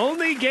 Okay. The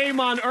only game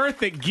on earth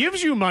that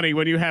gives you money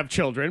when you have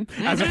children,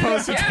 as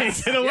opposed to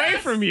takes it away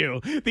from you.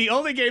 The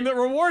only game that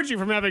rewards you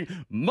from having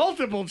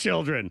multiple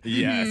children.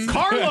 Yes.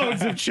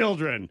 Carloads of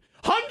children.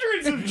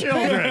 Hundreds of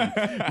children.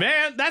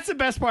 Man, that's the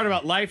best part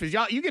about life is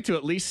you get to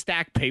at least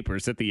stack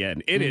papers at the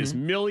end. It is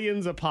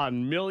millions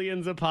upon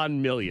millions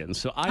upon millions.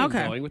 So I'm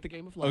Okay. going with the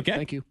game of life. Okay.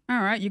 Thank you. All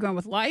right. You going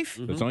with life?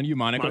 It's on you,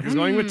 Monica. Monica's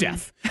going with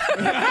death.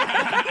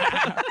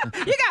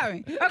 You got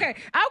me. Okay.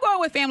 I'll go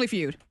with Family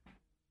Feud.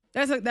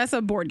 That's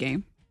a board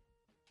game.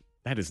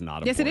 That is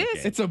not a Yes, it board is.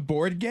 game. It's a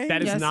board game?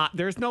 That is Yes. not.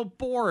 There's no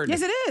board.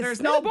 Yes, it is. There's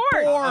There's no a board.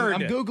 board.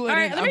 I'm Googling All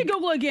right, it. let me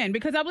Google again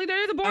because I believe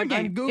there is a board I'm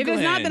game. If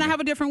it's not, then I Googling. have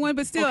a different one.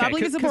 But still, I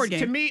believe it's a 'cause board game.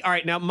 To me, all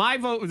right, now my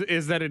vote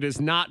is that it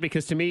is not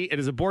because to me it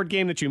is a board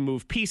game that you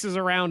move pieces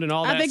around and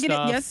all I that think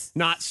stuff. yes.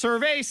 Not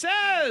survey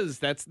says.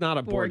 That's not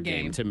a board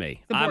game to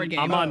me. It's a board game.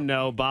 I'm on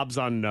no. Bob's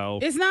on no.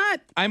 It's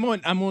not. I'm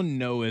on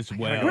no as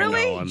well.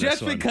 Really? No on this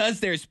Just one. because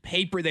there's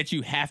paper that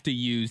you have to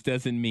use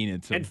doesn't mean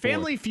it's a And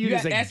Family board. Feud You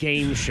is a that's-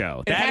 game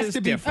show. It That has is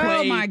to be different. played.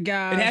 Oh, my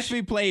gosh. It has to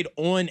be played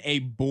on a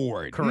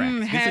board.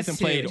 Correct. This Has isn't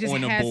to. played It just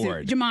on a has to.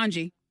 board.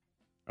 Jumanji.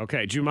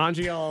 Okay,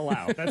 Jumanji I'll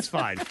allow. That's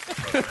fine.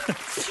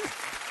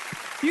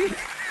 You.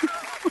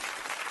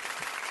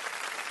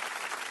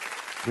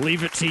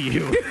 Leave it to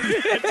you.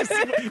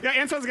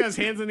 Antoine's got his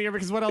hands in the air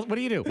because what else? What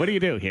do you do? What do you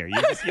do here?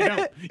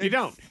 You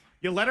don't.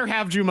 You let her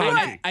have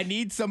Jumanji. I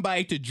need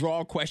somebody to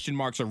draw question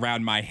marks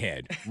around my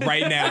head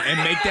right now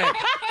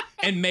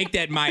and make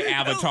that my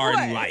avatar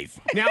in life.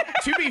 Now,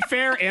 to be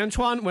fair,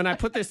 Antoine, when I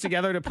put this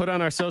together to put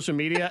on our social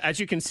media, as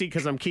you can see,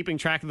 because I'm keeping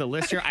track of the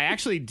list here, I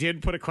actually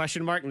did put a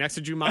question mark next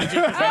to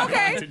Jumanji.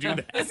 Okay. To do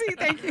that. See,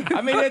 thank you.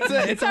 I mean, it's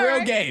a all real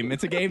right. game.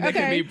 It's a game that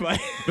can Okay. be played.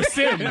 The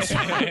Sims.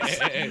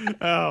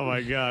 Oh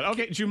my God.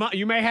 Okay,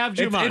 you may have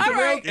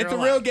Jumanji. It's a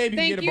real game. You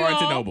Thank can get at you Barnes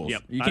and all. Nobles.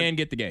 Yep. You can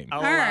get the game. I'll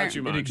All allow right.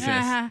 Jumanji. It exists.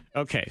 Uh-huh.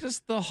 Okay.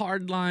 Just the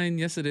hard line.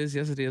 Yes, it is.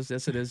 Yes, it is.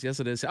 Yes, it is. Yes,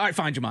 it is. All right,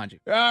 fine, Jumanji.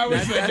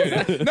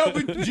 No,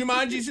 but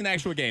Jumanji's an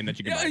actual game that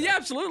you can Yeah, buy. yeah,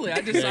 absolutely.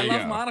 I There you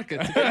love go.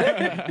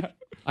 Monica.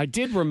 I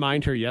did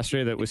remind her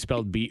yesterday that it was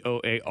spelled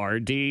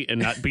B-O-A-R-D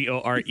and not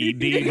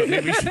B-O-R-E-D, but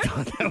maybe she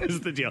thought that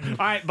was the deal. All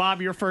right,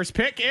 Bob, your first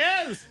pick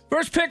is?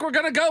 First pick, we're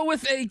going to go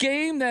with a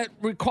game that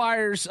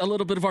requires a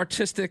little bit of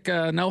artistic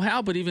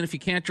know-how, but even if you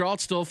can't draw,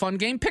 it's still a fun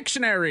game.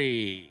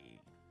 Pictionary.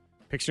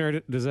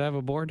 Pictionary, does it have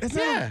a board?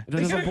 Yeah. It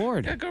doesn't have a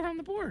board. Yeah, go around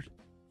the board.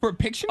 For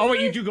Pictionary? Oh,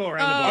 wait, you do go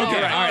around the board.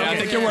 Okay, all right, I'll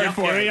take your word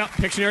for it. Yeah,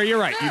 Pictionary, you're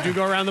right. You do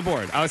go around the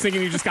board. I was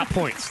thinking you just got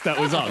points. That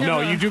was all.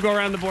 No, you do go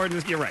around the board.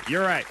 And you're right.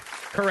 You're right.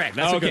 Correct.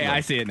 That's a good Okay, one. I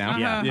see it now.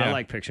 Yeah, Yeah. I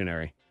like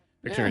Pictionary.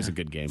 Pictionary's a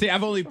good game. See,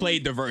 I've only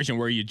played the version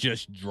where you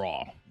just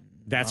draw.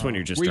 That's when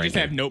you're just We drinking.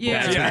 just have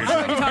notebooks. Yeah.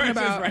 What are you talking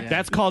about?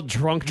 That's called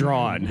drunk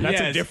drawn. That's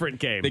a Yes. different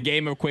game. The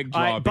game of quick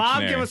All draw. right,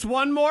 Bob, Pictionary. give us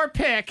one more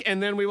pick,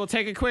 and then we will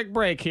take a quick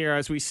break here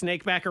as we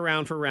snake back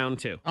around for round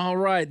 2. All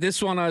right,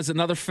 this one is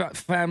another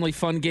family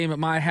fun game at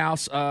my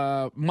house.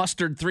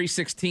 Mustard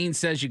 316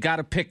 says you got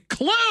to pick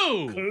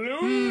Clue. Clue.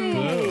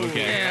 Okay.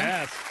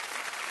 Yes.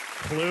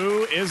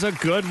 Clue is a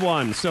good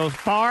one. So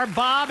far,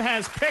 Bob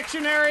has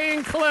Pictionary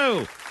and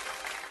Clue.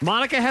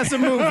 Monica has a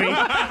movie.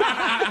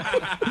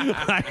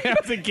 I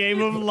have the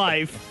Game of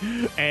Life.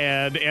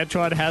 And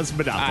Antoine has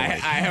Monopoly. I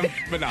have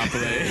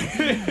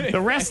Monopoly.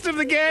 The rest of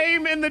the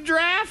game in the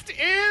draft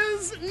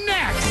is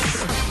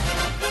next.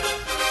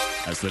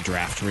 As the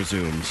draft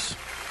resumes.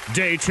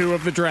 Day 2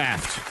 of the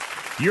draft.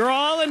 You're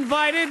all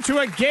invited to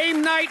a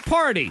game night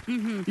party.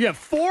 You have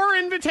 4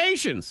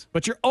 invitations,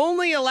 but you're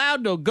only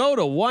allowed to go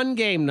to one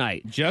game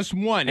night. Just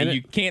one, and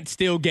you can't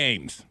steal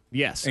games.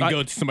 Yes. And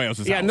go to somebody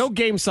else's house. Yeah, no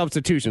game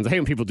substitutions. I hate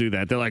when people do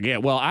that. They're like, yeah,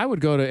 well, I would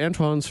go to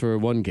Antoine's for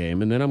one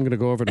game, and then I'm going to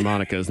go over to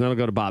Monica's, and then I'll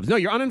go to Bob's. No,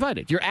 you're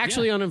uninvited. You're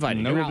actually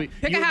uninvited. No.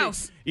 Pick a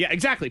house. Yeah,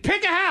 exactly.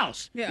 Pick a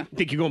house. Yeah.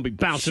 Think you're going to be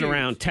bouncing Shoot.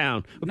 around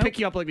town. We'll pick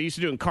you up like they used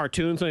to do in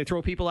cartoons when they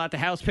throw people out the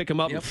house, pick them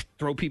up, and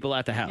throw people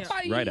out the house.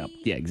 Yeah. Right up.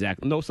 Yeah,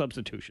 exactly. No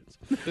substitutions.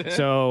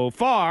 So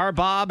far,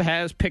 Bob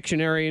has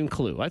Pictionary and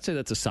Clue. I'd say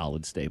that's a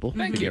solid stable.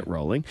 Thank to you. Get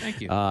rolling.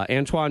 Thank you.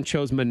 Antoine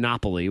chose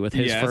Monopoly with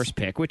his Yes. first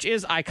pick, which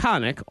is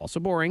iconic, also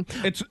boring.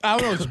 I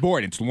don't know. It's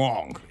boring. It's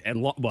long.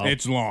 And well,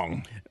 It's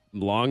long.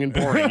 long and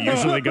boring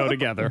usually go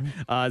together.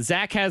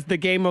 Zach has the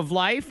Game of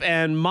Life,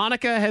 and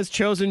Monica has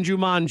chosen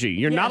Jumanji.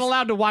 You're not Yes.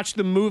 allowed to watch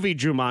the movie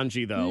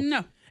Jumanji, though.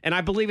 No. And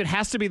I believe it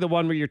has to be the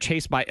one where you're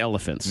chased by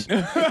elephants.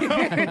 Well,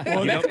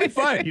 that could be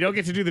fun. You don't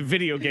get to do the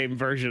video game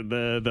version,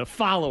 the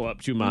follow-up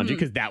Jumanji,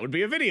 because that would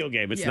be a video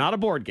game. It's not a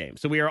board game.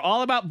 So we are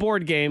all about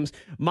board games.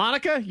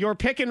 Monica, you're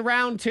picking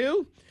round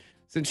 2.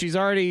 Since she's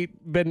already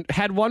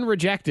had one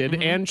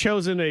rejected and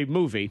chosen a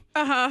movie.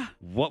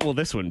 What will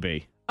this one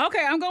be?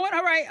 Okay, I'm going.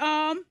 All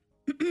right.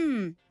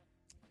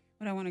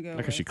 What I want to go.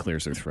 Look how she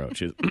clears her throat.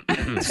 She's,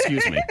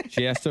 excuse me.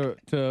 She has to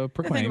Think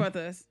proclaim. about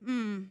this.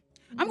 I'm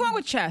going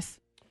with chess.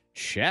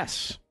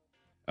 Chess.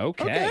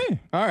 Okay. Okay.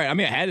 All right. I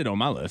mean, I had it on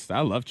my list.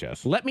 I love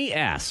chess. Let me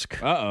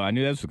ask. Uh-oh. I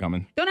knew that was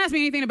coming. Don't ask me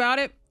anything about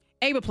it.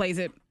 Ava plays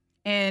it,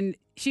 and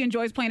she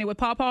enjoys playing it with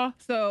Pawpaw.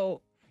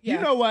 So yeah.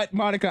 You know what,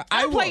 Monica?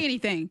 I'll play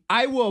anything.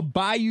 I will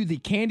buy you the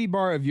candy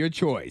bar of your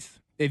choice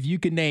if you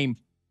can name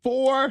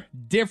 4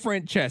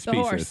 different chess The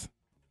pieces. horse.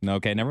 No,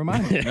 okay, never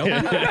mind. Nope.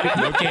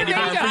 No candy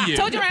bar for you.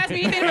 Told you to ask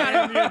me anything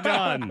about it. You're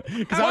done.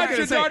 Watch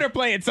your daughter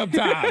play it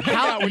sometime.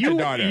 How with you, your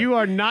daughter. you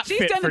are not She's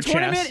fit done for the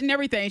tournament chess. and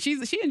everything. She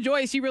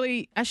enjoys. She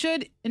really. I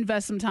should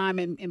invest some time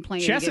in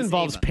playing. Chess against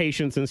involves Ava.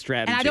 patience and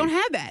strategy. And I don't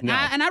have that. No.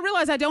 And I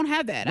realize I don't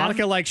have that.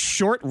 Monica likes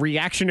short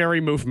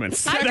reactionary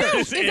movements. I do.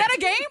 Is that a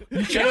game?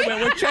 You should have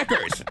went with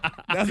checkers.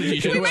 That's what you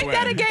should Can we have make went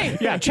that a with. game?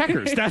 Yeah,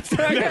 checkers.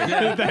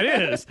 That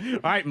is. All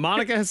right,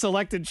 Monica has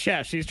selected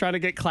chess. She's trying to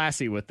get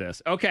classy with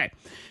this. Okay.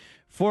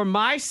 For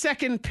my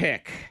second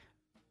pick,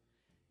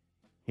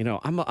 you know,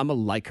 I'm a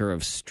liker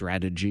of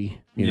strategy.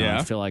 You know,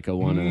 I feel like I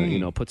want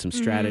to, put some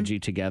strategy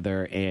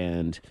together,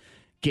 and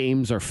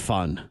games are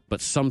fun, but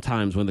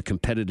sometimes when the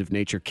competitive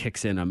nature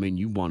kicks in, I mean,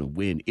 you want to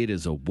win. It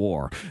is a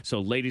war. So,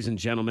 ladies and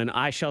gentlemen,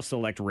 I shall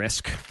select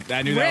Risk.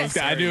 I knew that was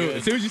good. I knew.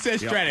 As soon as you said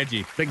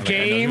strategy, The I was game like,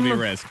 I know it's gonna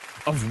be Risk.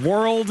 of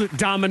world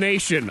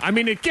domination. I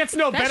mean, it gets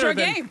no That's better your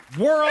than game.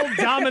 world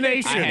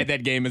domination. I had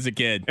that game as a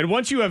kid. And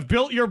once you have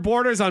built your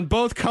borders on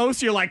both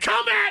coasts, you're like,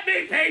 come at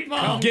me,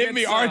 people! Give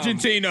me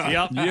Argentina.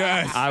 Yep.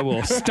 Yes. I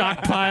will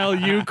stockpile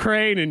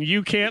Ukraine, and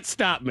you can't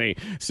stop me.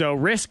 So,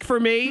 Risk for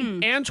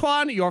me.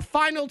 Antoine, your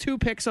final 2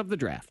 picks of the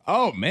draft.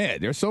 Oh man,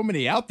 there's so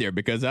many out there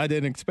because I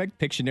didn't expect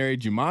Pictionary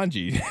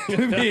Jumanji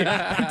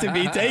to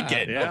be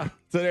taken. Yeah.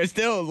 So there's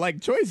still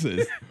like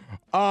choices.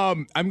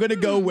 I'm gonna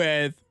go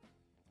with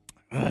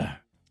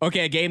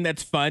a game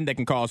that's fun that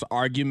can cause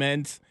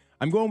arguments.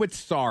 I'm going with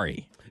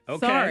Sorry.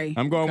 Okay. Sorry.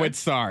 I'm going with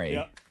Sorry.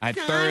 Yep. I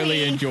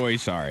thoroughly enjoy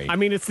Sorry. I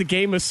mean, it's the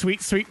game of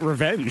sweet, sweet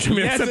revenge. I mean,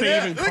 Yes, that's what it they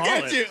is. even Look call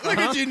at it. you. Look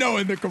at you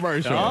knowing the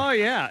commercial. Oh,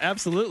 yeah,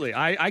 absolutely.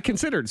 I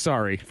considered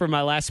Sorry for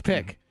my last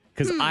pick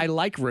because I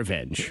like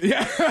revenge.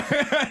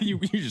 Yeah. you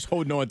just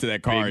holding on to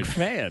that card. Big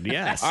fan,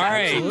 yes. All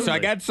right, absolutely. so I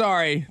got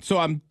Sorry. So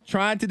I'm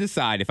trying to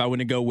decide if I want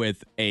to go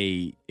with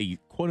a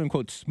quote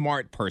unquote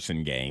smart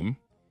person game,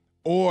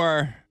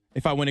 or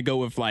if I want to go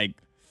with like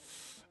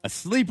a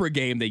sleeper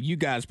game that you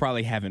guys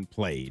probably haven't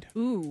played.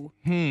 Ooh.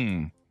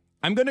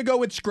 I'm gonna go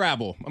with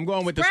Scrabble. I'm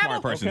going with the smart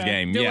Scrabble? person's Okay.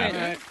 game. Do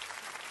Yeah, it.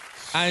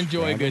 I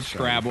enjoy a good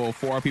Scrabble.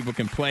 4 people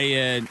can play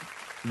it.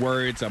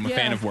 Words. I'm a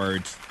fan Yeah. of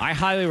words. I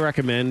highly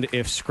recommend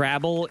if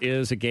Scrabble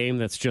is a game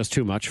that's just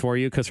too much for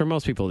you, because for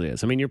most people it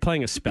is. I mean, you're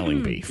playing a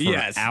spelling bee for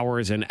Yes.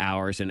 hours and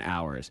hours and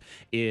hours.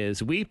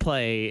 We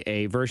play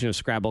a version of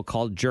Scrabble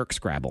called Jerk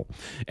Scrabble.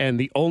 And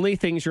the only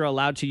things you're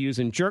allowed to use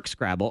in Jerk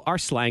Scrabble are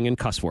slang and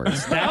cuss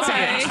words. That's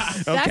Okay.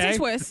 it. That's Okay? a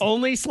twist.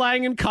 Only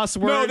slang and cuss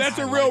words. No, that's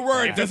a real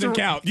word. If it's Doesn't a-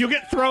 count. You'll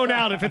get thrown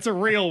out if it's a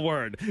real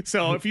word.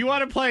 So if you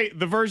want to play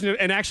the version of,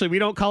 and actually we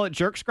don't call it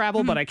Jerk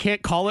Scrabble, but I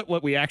can't call it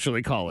what we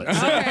actually call it.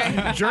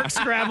 So Jerk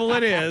Scrabble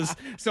it is.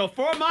 So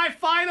for my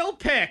final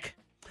pick,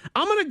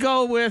 I'm going to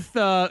go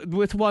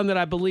with one that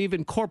I believe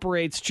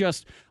incorporates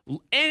just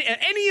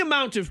any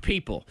amount of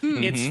people.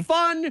 Mm-hmm. It's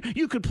fun.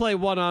 You could play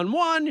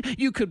one-on-one.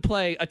 You could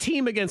play a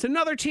team against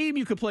another team.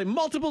 You could play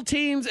multiple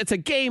teams. It's a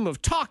game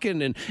of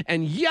talking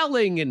and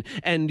yelling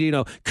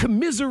and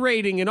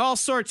commiserating and all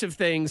sorts of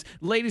things.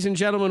 Ladies and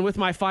gentlemen, with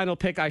my final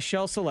pick, I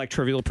shall select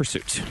Trivial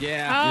Pursuit.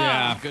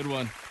 Yeah. Good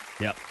one.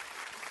 Yep.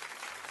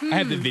 I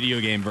have the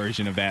video game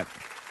version of that.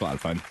 It's a lot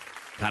of fun.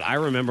 God, I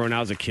remember when I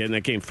was a kid and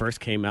that game first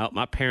came out,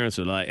 my parents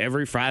would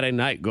every Friday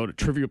night go to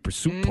Trivial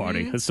Pursuit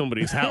party at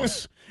somebody's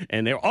house.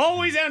 And they're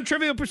always on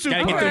Trivial Pursuit.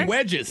 Gotta get them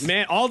wedges.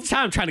 Man, all the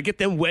time trying to get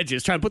them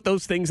wedges, trying to put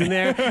those things in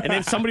there. And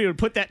then somebody would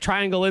put that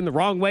triangle in the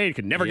wrong way and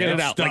could never get it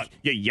out. Stuck. Like,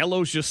 your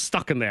yellow's just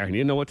stuck in there and you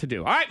didn't know what to do.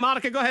 All right,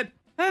 Monica, go ahead.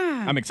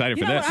 I'm excited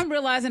for this. I'm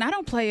realizing I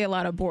don't play a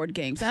lot of board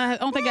games. I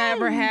don't think I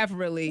ever have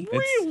really.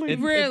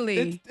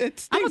 Really? I'm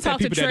going to talk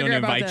to Trigger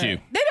about that. You.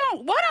 They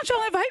don't. Why don't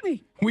y'all invite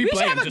me? We should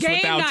play have a just game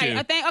without night. you.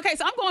 I think. Okay,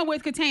 so I'm going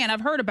with Catan.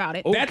 I've heard about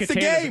it. Oh, That's the Catan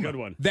game. is a good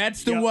one.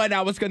 That's the one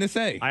I was going to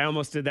say. I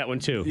almost did that one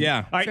too. Yeah.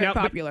 All right, Very now,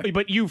 popular.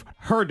 But you've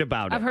heard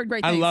about it. I've heard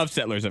great I things. love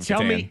Settlers of Catan.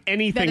 Tell me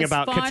anything That is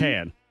about fun.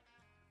 Catan.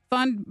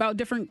 Fun about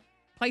different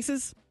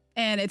places,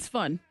 and it's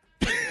fun.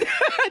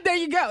 There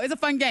you go. It's a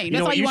fun game. You That's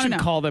know all what? you You want to should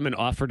know. call them and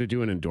offer to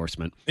do an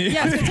endorsement.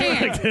 Yes,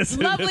 Catan. This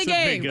Lovely would be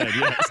game. good,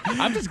 yes.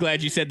 I'm just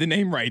glad you said the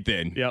name right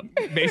then. Yep.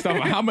 Based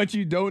on how much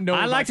you don't know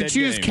I like to about that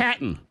choose game.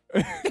 Catton.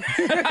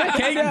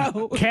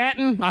 Katen.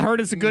 Catton. I heard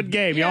it's a good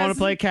game. Y'all Yes. want to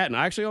play Catton?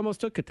 I actually almost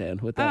took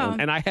Catan with that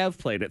one. And I have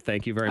played it.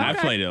 Thank you very much.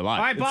 I've played it a lot.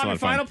 All right, It's a lot Bobby, of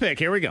fun. final pick.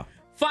 Here we go.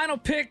 Final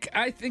pick.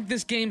 I think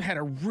this game had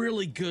a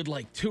really good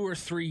 2 or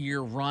 3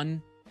 year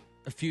run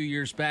a few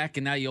years back,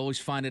 and now you always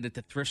find it at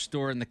the thrift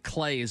store, and the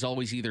clay is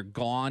always either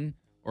gone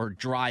or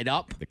dried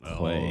up.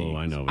 Oh,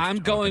 I know. I'm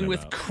going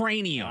with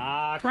Cranium.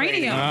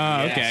 Cranium.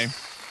 Oh, okay.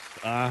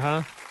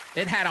 Uh-huh.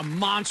 It had a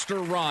monster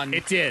run.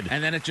 It did.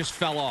 And then it just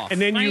fell off. And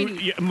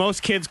then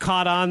most kids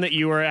caught on that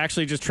you were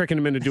actually just tricking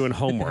them into doing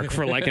homework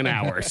for an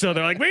hour. So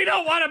they're like, we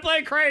don't want to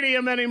play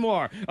Cranium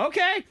anymore.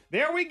 Okay,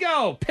 there we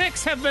go.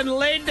 Picks have been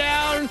laid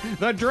down.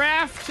 The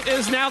draft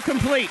is now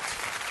complete.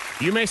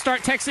 You may start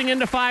texting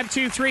into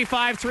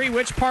 52353.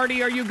 Which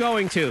party are you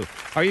going to?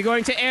 Are you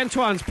going to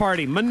Antoine's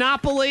party?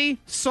 Monopoly,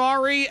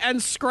 Sorry,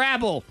 and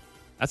Scrabble.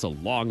 That's a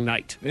long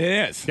night. It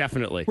is.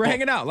 Definitely. We're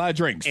hanging out. A lot of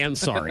drinks. And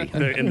Sorry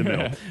in the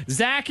middle.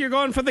 Zach, you're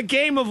going for the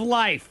game of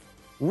life.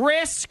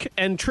 Risk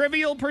and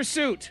Trivial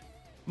Pursuit.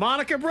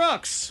 Monica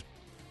Brooks.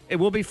 It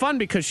will be fun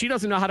because she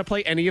doesn't know how to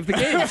play any of the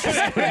games.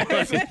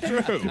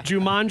 True.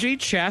 Jumanji,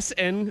 chess,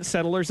 and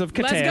Settlers of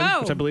Catan, Let's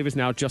go. which I believe is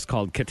now just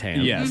called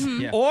Catan. Yes.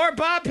 Mm-hmm. Yeah. Or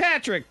Bob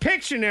Patrick,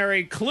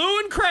 Pictionary, Clue,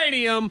 and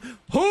Cranium.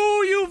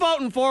 Who you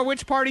voting for?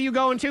 Which party you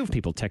going to?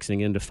 People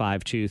texting into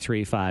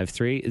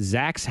 52353.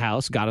 Zach's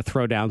house got to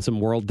throw down some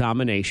world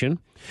domination.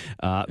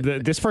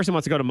 This person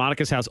wants to go to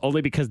Monica's house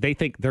only because they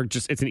think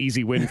it's an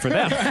easy win for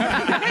them.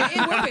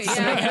 It would be.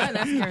 Yeah,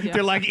 that's correct. Yeah.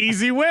 They're like,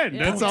 easy win.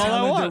 Yeah. That's all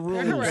I want.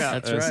 Correct.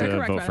 That's That's right.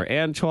 right. Vote for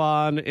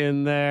Antoine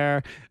in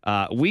there.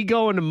 We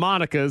go into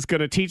Monica's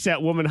going to teach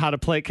that woman how to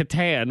play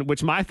Catan,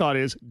 which my thought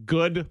is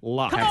good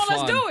luck. Come on,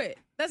 let's do it.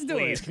 Let's do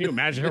Please, it. can you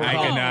imagine her I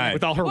cannot.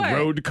 with all her What?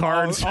 road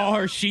cards? All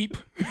her sheep.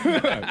 She'd be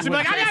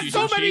like, I got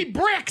so many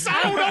bricks.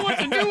 I don't know what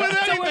to do with So we're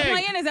anything.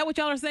 playing? Is that what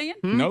y'all are saying?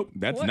 Nope,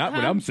 that's not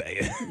what Huh? I'm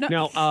saying.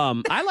 No,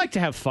 I like to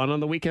have fun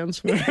on the weekends.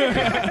 So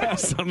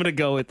I'm going to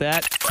go with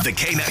that. The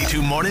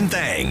K92 Morning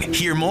Thang.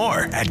 Hear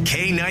more at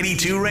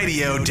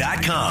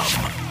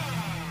K92Radio.com.